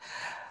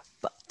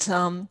 But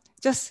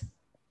just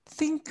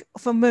think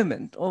of a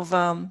moment of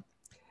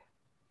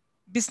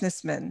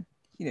businessmen,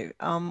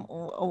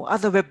 or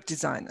other web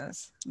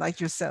designers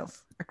like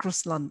yourself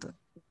across London.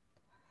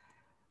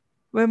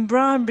 When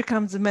Brian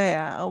becomes a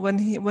mayor, or when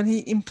he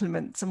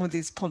implements some of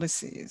these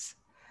policies,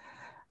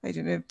 I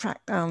don't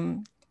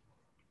know,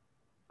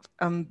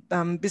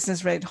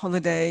 business rate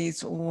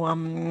holidays,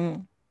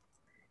 or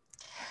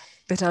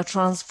better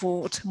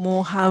transport,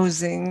 more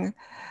housing.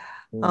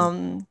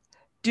 Do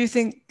you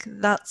think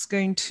that's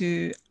going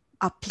to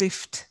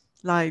uplift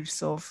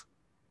lives of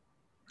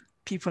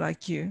people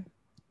like you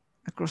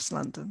across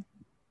London?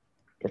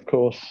 Of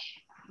course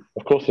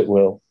it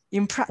will.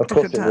 In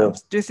practical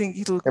terms, do you think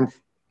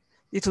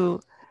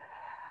it'll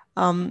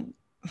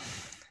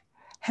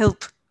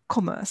help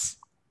commerce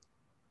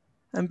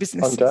and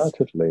businesses?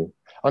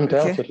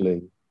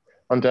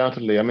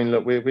 Undoubtedly. I mean,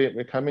 look,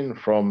 we're coming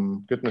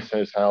from goodness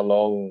knows how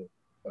long,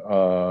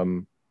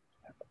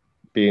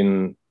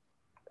 being,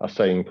 I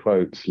say in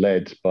quotes,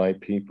 led by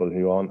people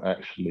who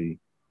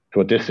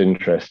are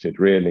disinterested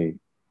really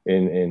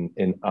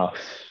in us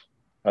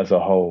as a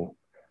whole,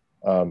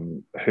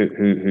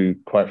 who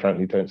quite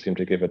frankly don't seem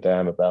to give a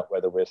damn about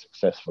whether we're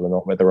successful or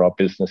not, whether our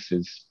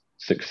businesses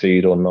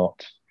succeed or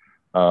not.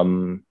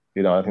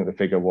 I think the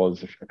figure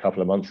was a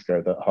couple of months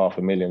ago that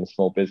 500,000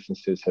 small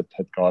businesses had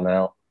gone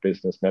out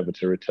business, never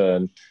to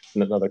return,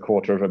 and another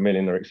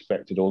 250,000 are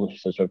expected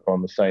also to have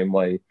gone the same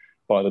way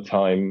by the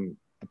time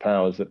the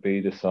powers that be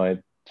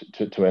decide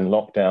to end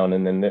lockdown,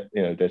 and then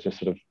they're just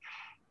sort of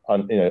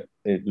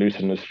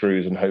loosen the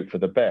screws and hope for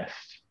the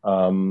best.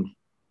 And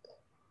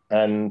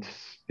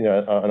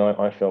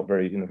I felt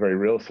very, in a very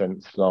real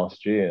sense,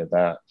 last year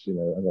that,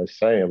 as I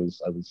say, I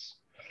was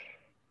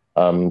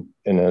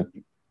in a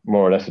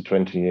more or less a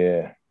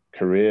 20-year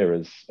career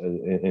as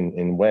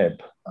in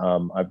web.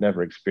 I've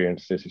never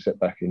experienced this except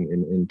back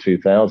in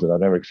 2000. I've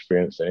never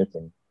experienced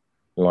anything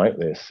like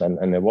this,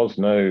 and there was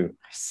no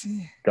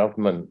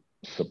government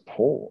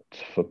support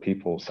for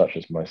people such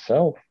as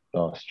myself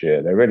last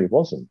year. There really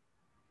wasn't.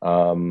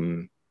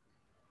 To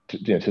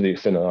the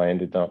extent that I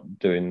ended up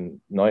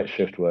doing night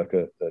shift work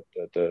at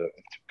a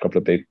couple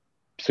of big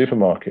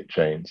supermarket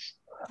chains.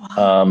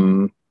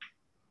 Wow.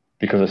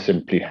 Because I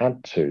simply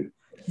had to.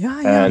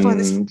 Yeah, but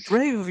it's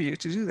brave of you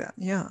to do that.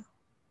 Yeah.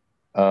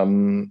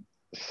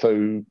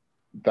 So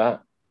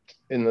that,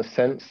 in the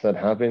sense that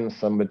having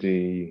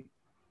somebody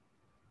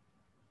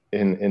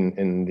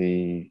in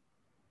the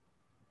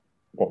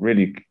what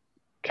really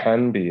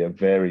can be a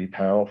very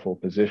powerful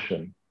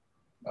position,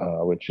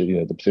 which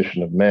is the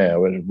position of mayor,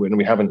 when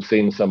we haven't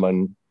seen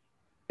someone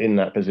in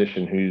that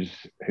position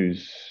who's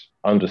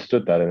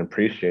understood that and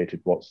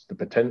appreciated what's the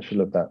potential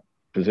of that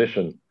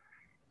position.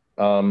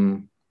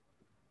 Other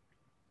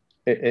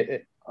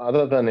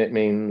than it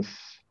means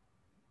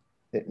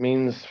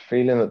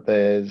feeling that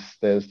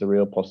there's the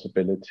real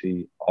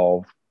possibility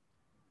of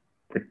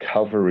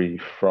recovery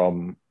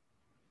from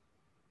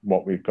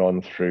what we've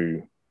gone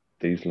through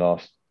these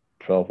last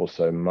 12 or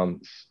so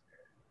months,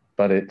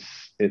 but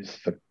it's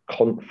the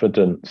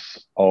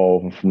confidence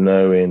of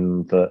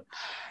knowing that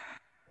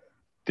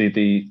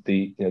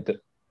the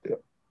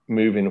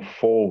moving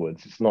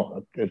forwards, it's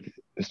not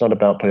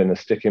about putting a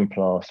sticking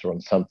plaster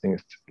on something.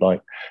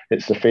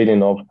 It's the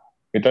feeling of,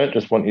 we don't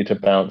just want you to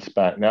bounce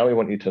back. Now we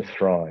want you to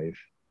thrive.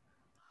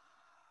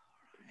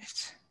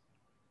 Right.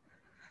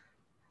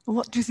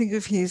 What do you think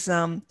of his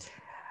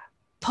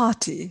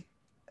party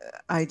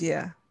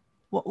idea?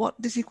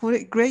 What does he call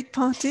it? Great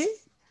party?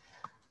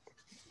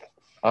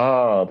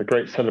 The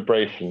great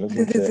celebration, isn't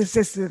it? This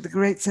is the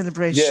great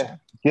celebration.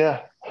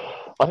 Yeah.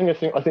 I think it's.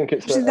 Do you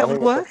think that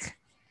would work?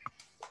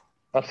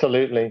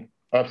 Absolutely.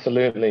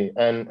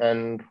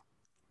 And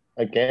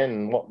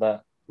again, what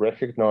that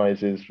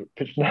recognizes,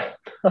 which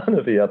none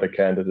of the other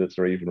candidates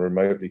are even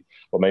remotely,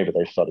 or maybe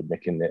they started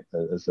nicking it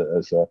as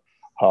a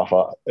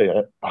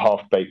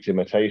half-baked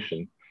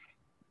imitation.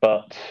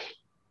 But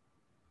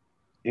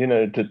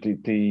and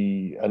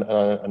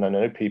I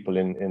know people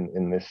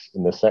in this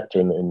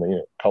sector, in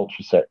the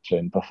culture sector,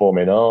 in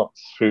performing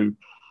arts, who,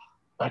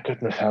 my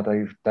goodness, how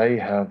they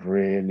have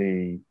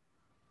really,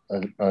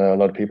 a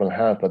lot of people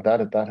have, but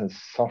that has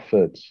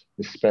suffered,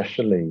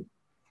 especially,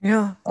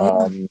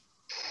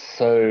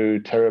 so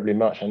terribly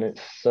much. And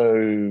it's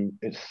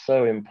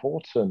so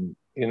important.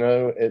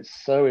 It's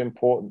so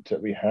important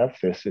that we have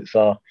this. It's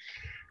our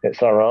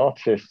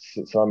artists,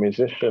 it's our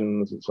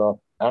musicians, it's our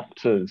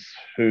actors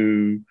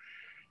who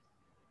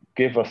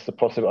give us the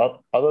possibility,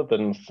 other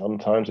than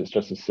sometimes it's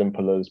just as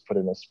simple as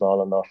putting a smile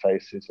on our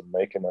faces and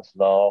making us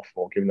laugh,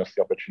 or giving us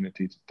the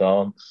opportunity to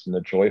dance and the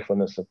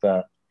joyfulness of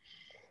that.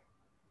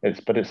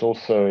 It's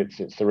also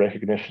the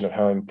recognition of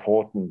how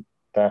important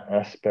that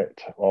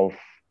aspect of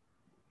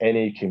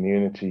any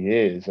community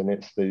is, and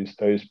it's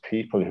those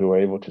people who are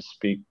able to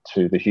speak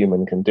to the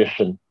human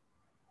condition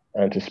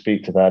and to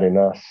speak to that in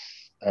us,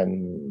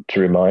 and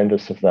to remind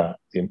us of that,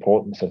 the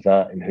importance of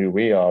that in who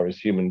we are as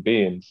human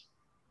beings.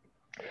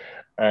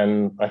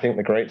 And I think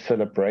the great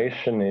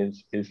celebration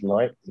is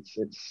like,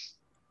 it's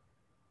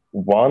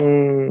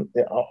one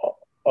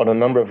on a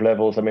number of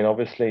levels. I mean,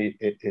 obviously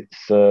it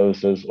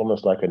serves as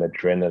almost like an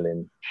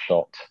adrenaline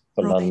shot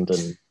for Right.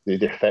 London,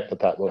 the effect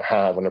that will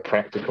have on a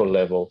practical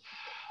level,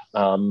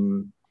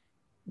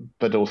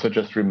 but also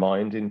just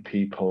reminding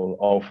people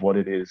of what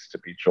it is to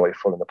be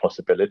joyful and the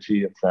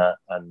possibility of that,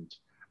 and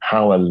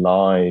how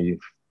alive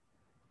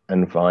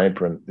and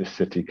vibrant this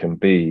city can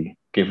be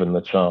given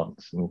the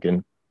chance, and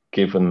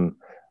given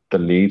the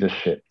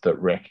leadership that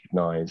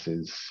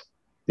recognizes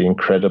the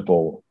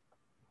incredible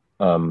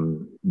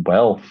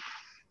wealth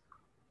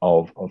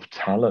of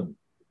talent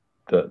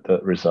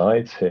that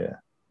resides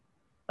here.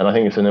 And I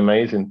think it's an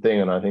amazing thing,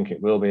 and I think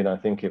it will be, and I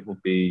think it will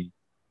be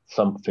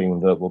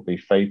something that will be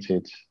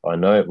fated. I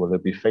know it will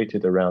be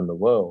fated around the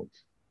world.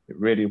 It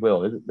really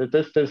will.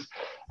 There's,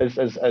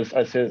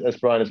 as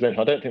Brian has mentioned,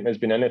 I don't think there's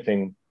been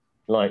anything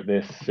like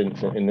this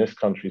in this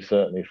country,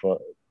 certainly for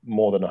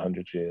more than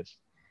 100 years.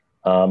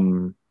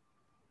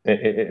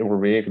 It will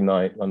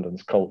reignite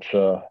London's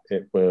culture.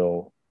 It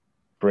will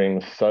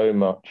bring so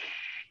much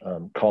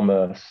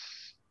commerce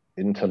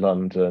into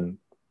London,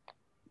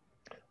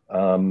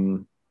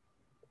 and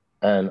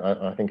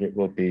I think it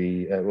will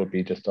be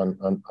just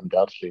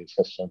undoubtedly,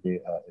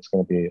 it's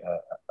going to be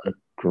a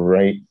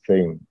great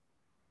thing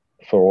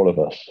for all of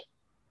us.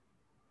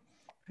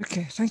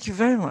 Okay, thank you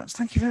very much.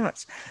 Thank you very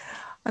much.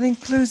 And in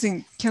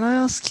closing, can I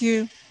ask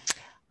you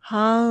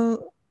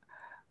how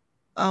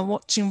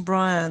watching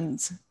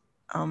Brian's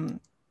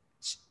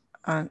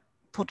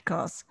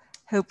podcast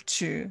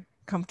helped you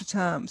come to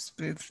terms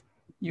with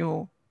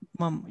your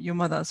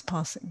mother's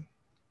passing?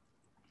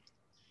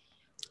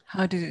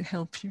 How did it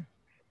help you?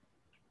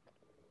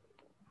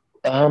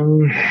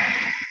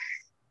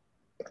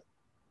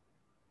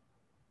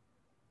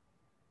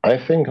 I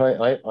think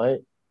when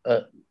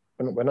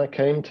I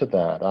came to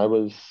that, I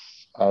was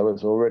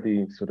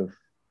already sort of,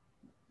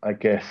 I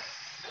guess,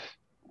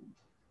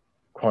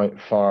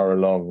 quite far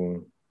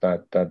along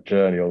that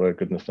journey, although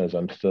goodness knows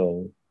I'm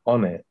still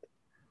on it.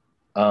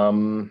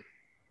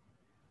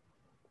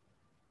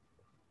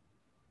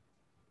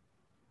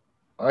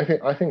 I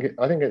think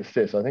it's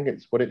this. I think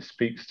it's what it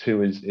speaks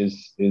to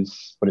is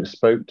what it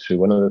spoke to.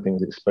 One of the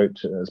things it spoke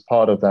to as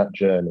part of that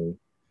journey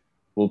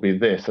will be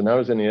this. And I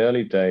was in the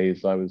early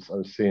days. I was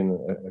seeing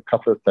a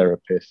couple of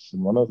therapists,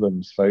 and one of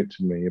them spoke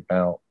to me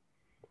about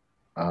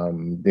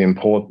the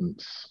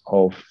importance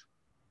of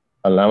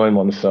allowing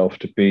oneself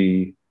to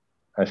be,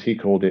 as he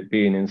called it,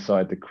 being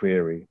inside the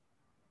query.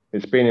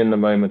 It's being in the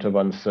moment of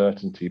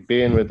uncertainty,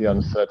 being with the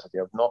uncertainty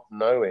of not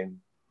knowing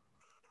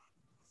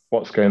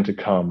what's going to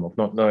come, of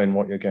not knowing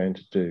what you're going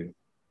to do,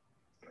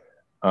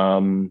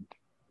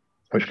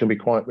 which can be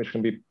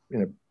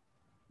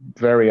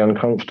very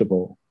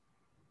uncomfortable.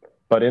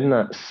 But in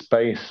that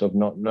space of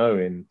not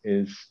knowing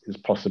is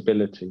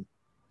possibility.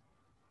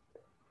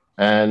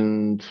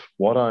 And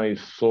what I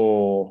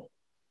saw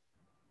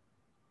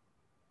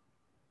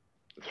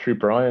through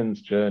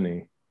Brian's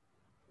journey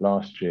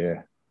last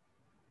year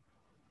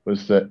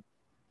was that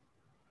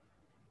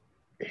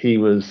he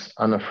was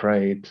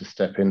unafraid to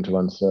step into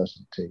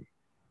uncertainty.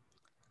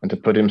 and to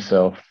put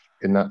himself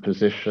in that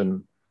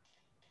position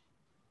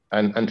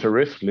and to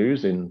risk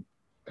losing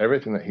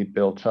everything that he'd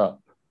built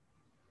up,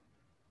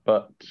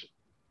 but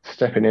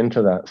stepping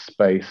into that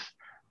space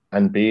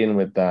and being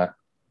with that,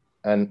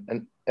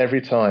 and every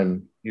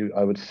time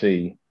I would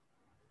see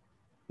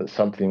that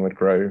something would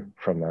grow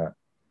from that,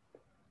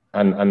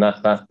 and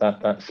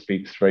that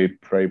speaks very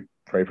very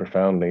very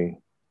profoundly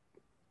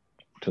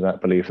to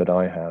that belief that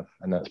I have,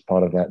 and that's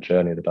part of that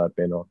journey that I've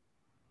been on.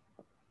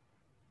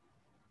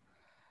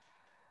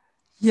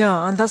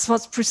 Yeah, and that's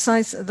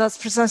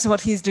precisely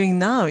what he's doing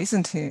now,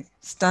 isn't he?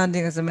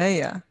 Standing as a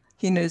mayor.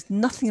 He knows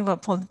nothing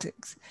about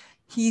politics.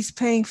 He's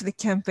paying for the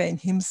campaign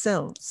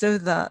himself so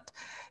that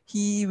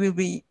he will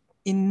be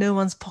in no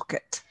one's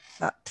pocket,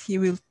 that he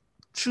will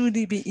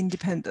truly be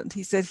independent.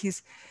 He said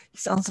he's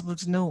answerable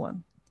to no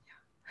one.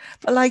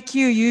 But like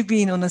you've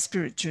been on a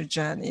spiritual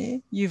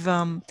journey.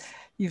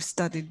 You've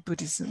studied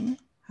Buddhism,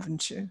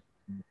 haven't you?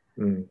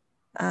 Mm.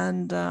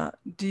 And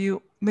do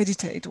you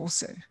meditate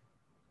also?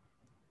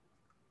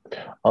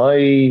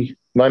 My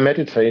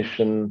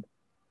meditation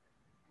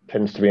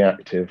tends to be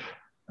active.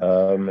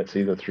 It's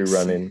either through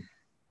running,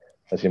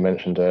 as you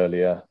mentioned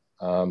earlier.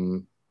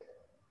 Running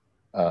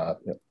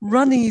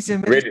is your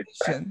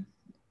meditation.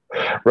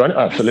 Run,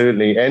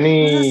 absolutely.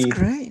 That's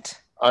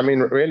great. I mean,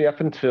 really,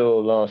 up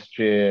until last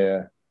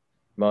year,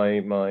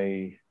 my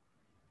main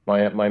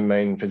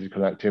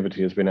physical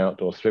activity has been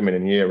outdoor swimming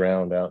and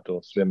year-round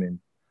outdoor swimming.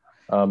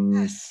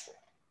 Yes.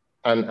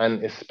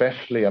 And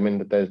especially, I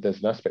mean, there's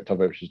an aspect of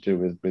it which is to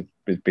do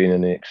with being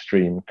in the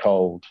extreme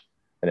cold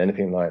and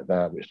anything like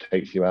that, which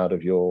takes you out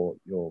of your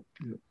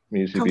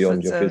usually Comfort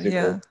beyond your zone,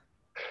 physical,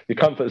 your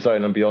comfort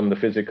zone and beyond the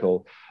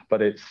physical.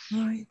 But it's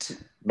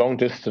long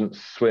distance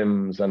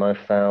swims, and I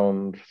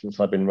found since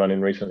I've been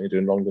running recently,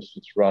 doing long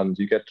distance runs,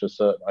 you get to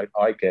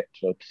I get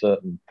to a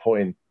certain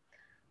point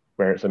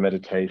where it's a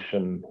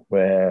meditation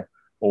where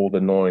all the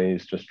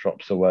noise just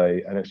drops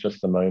away, and it's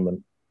just the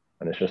moment,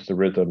 and it's just the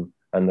rhythm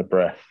and the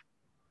breath.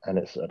 And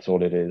that's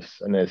all it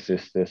is. And there's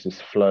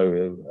this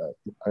flow.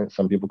 I think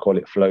some people call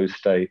it flow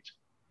state.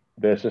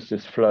 There's just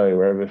this flow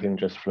where everything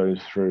just flows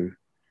through,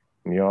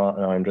 and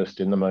I'm just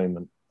in the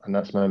moment, and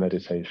that's my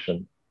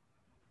meditation.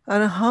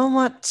 And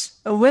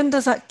when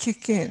does that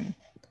kick in?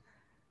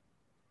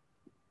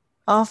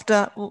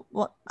 After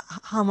what?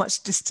 How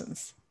much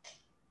distance?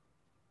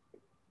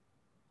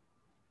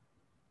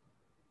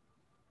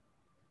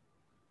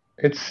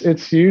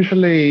 It's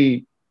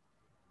usually.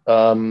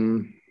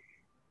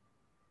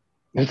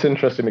 It's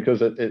interesting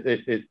because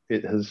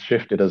it has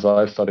shifted as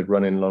I've started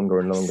running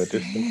longer and longer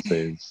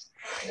distances,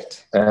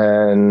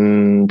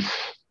 and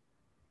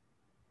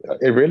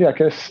it really, I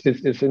guess,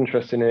 it's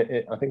interesting.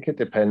 I think it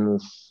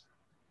depends,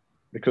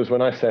 because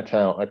when I set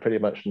out, I pretty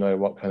much know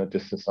what kind of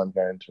distance I'm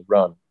going to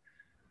run,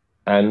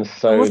 and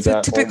so what's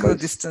your typical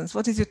distance?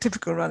 What is your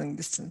typical running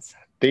distance?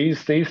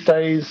 These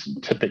days,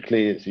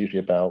 typically, it's usually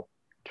about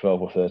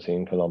 12 or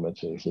 13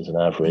 kilometers as an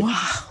average.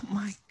 Wow,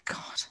 my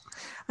God!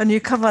 And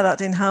you cover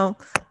that in how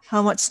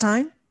much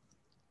time?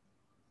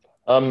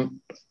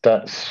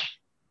 That's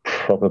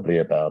probably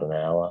about an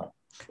hour.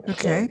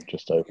 Okay. So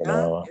just over an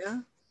hour.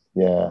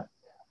 Yeah.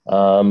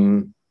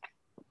 And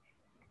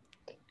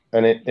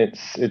it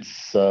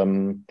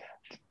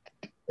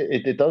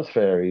does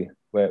vary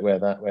where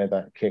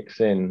that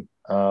kicks in.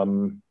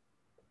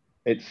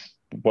 It's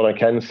what I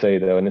can say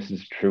though, and this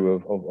is true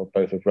of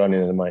both of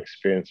running and my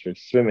experience with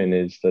swimming,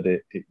 is that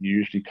it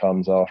usually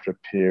comes after a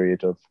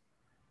period of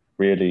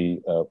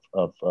really of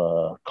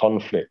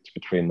conflict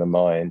between the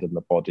mind and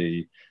the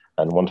body,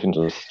 and wanting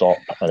to stop,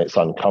 and it's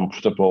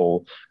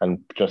uncomfortable,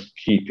 and just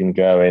keeping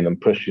going and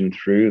pushing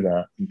through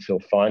that until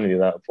finally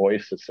that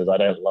voice that says, I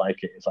don't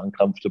like it, it's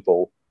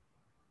uncomfortable,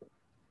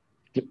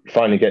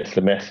 finally gets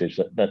the message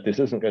that this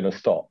isn't going to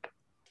stop.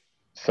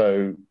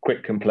 So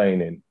quit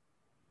complaining,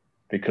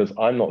 because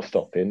I'm not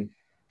stopping.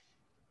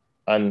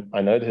 And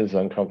I know this is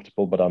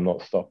uncomfortable, but I'm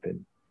not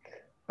stopping.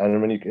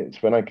 And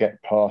it's when I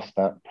get past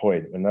that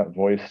point, when that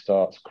voice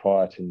starts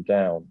quieting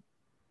down,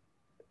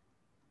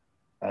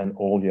 and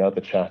all the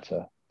other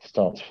chatter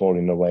starts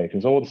falling away,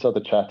 because all this other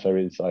chatter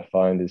I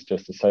find is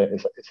just to say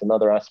it's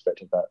another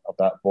aspect of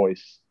that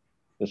voice.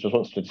 This just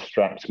wants to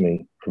distract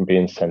me from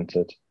being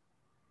centered. It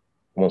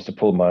wants to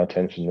pull my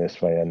attention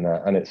this way and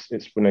that. And it's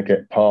when I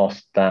get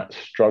past that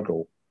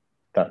struggle,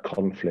 that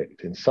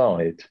conflict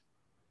inside,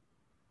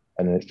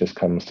 and then it just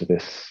comes to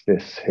this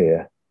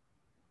here,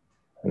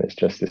 and it's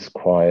just this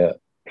quiet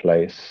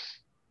place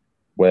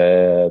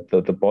where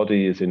the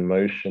body is in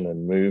motion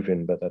and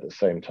moving, but at the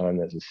same time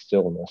there's a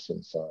stillness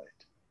inside.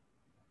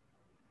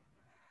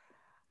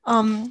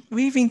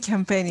 We've been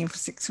campaigning for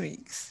 6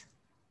 weeks,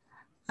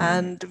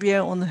 and we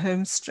are on the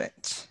home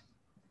stretch.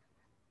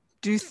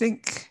 Do you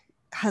think,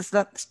 has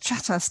that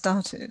chatter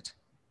started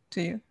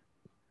to you?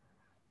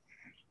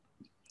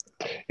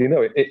 You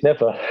know, it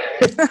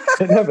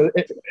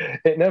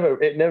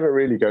never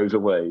really goes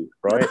away,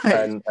 right?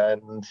 And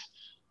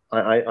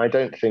I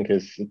don't think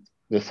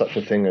there's such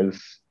a thing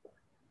as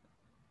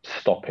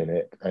stopping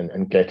it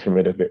and getting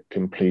rid of it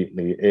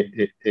completely.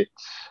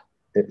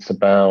 It's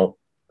about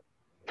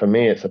for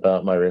me, it's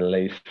about my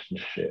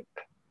relationship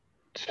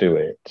to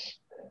it.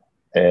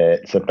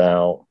 It's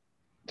about,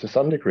 to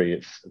some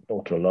degree,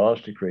 or to a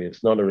large degree,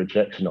 it's not a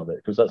rejection of it,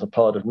 because that's a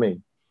part of me.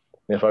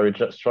 If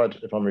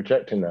I'm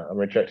rejecting that, I'm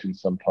rejecting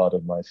some part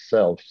of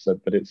myself. So,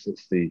 but it's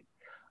the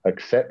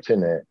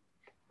accepting it,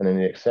 and then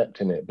the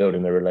accepting it,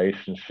 building a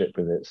relationship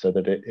with it, so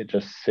that it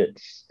just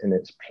sits in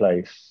its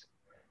place,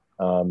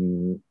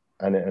 and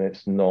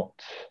it's not,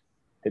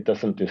 it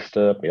doesn't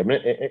disturb me. I mean,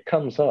 it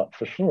comes up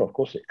for sure. Of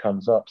course, it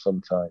comes up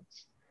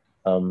sometimes,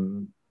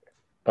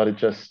 but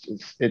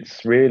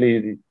it's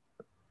really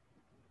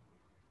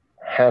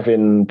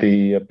having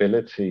the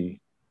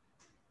ability.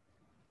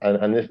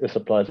 And this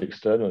applies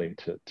externally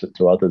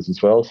to others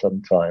as well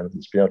sometimes.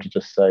 It's being able to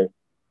just say,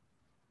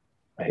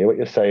 I hear what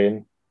you're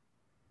saying.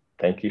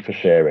 Thank you for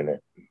sharing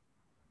it.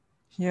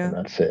 Yeah. And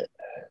that's it.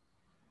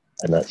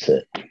 And that's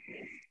it.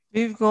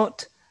 We've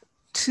got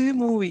 2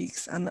 more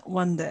weeks and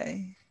 1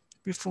 day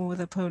before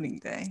the polling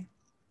day.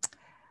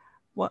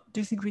 What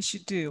do you think we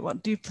should do?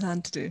 What do you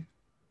plan to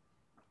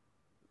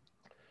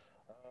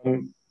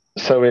do?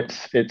 So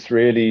it's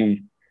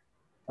really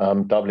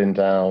doubling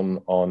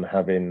down on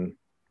having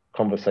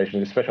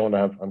conversations, especially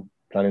I'm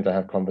planning to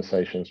have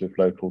conversations with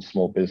local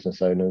small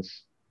business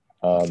owners,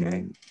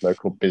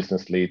 local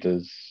business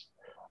leaders,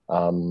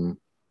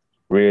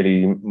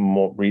 really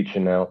more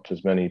reaching out to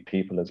as many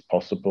people as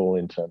possible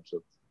in terms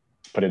of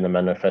putting the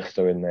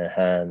manifesto in their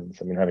hands.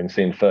 I mean, having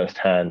seen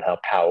firsthand how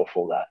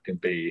powerful that can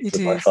be with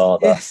my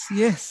father.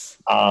 Yes.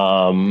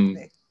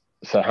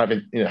 So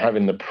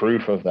having the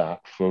proof of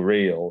that for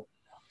real,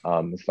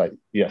 it's like,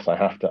 yes, I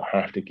have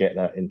to get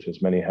that into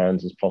as many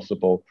hands as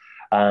possible,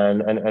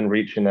 and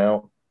reaching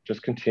out,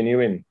 just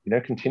continuing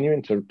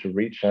to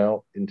reach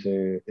out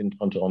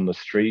on the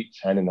streets,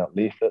 handing out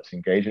leaflets,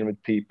 engaging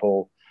with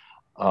people,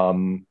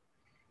 running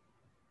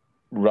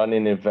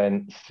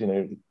events,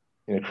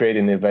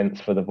 creating events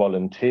for the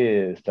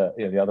volunteers, that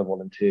the other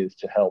volunteers,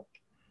 to help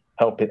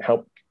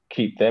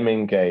keep them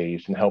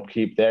engaged and help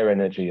keep their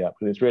energy up.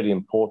 Because it's really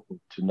important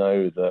to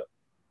know that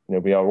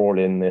we are all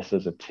in this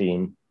as a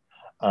team,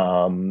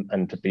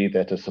 and to be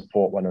there to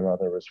support one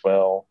another as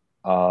well.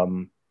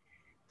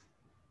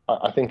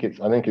 I think it's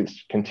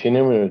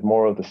continuing with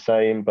more of the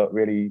same, but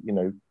really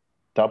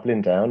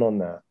doubling down on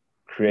that,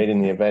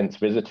 creating the events,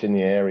 visiting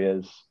the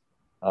areas,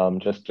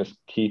 just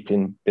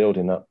keeping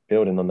building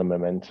on the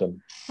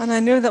momentum. And I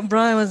know that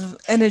Brian was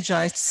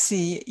energized to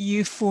see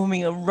you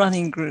forming a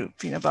running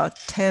group, about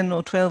 10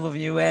 or 12 of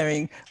you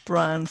wearing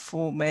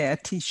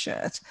Brian4Mayor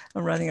T-shirt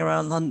and running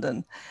around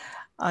London.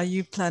 Are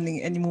you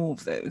planning any more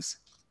of those?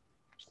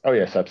 Oh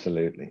yes,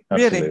 absolutely.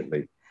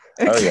 Really?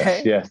 Okay. Oh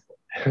yes,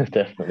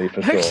 definitely,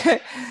 for sure.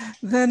 Okay,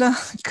 then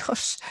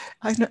gosh,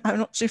 I'm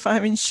not sure if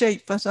I'm in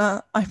shape, but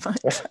I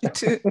might try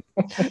to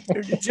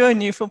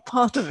join you for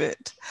part of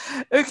it.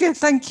 Okay,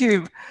 thank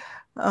you,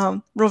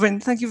 Robin.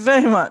 Thank you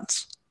very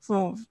much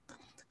for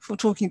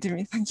talking to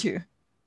me. Thank you.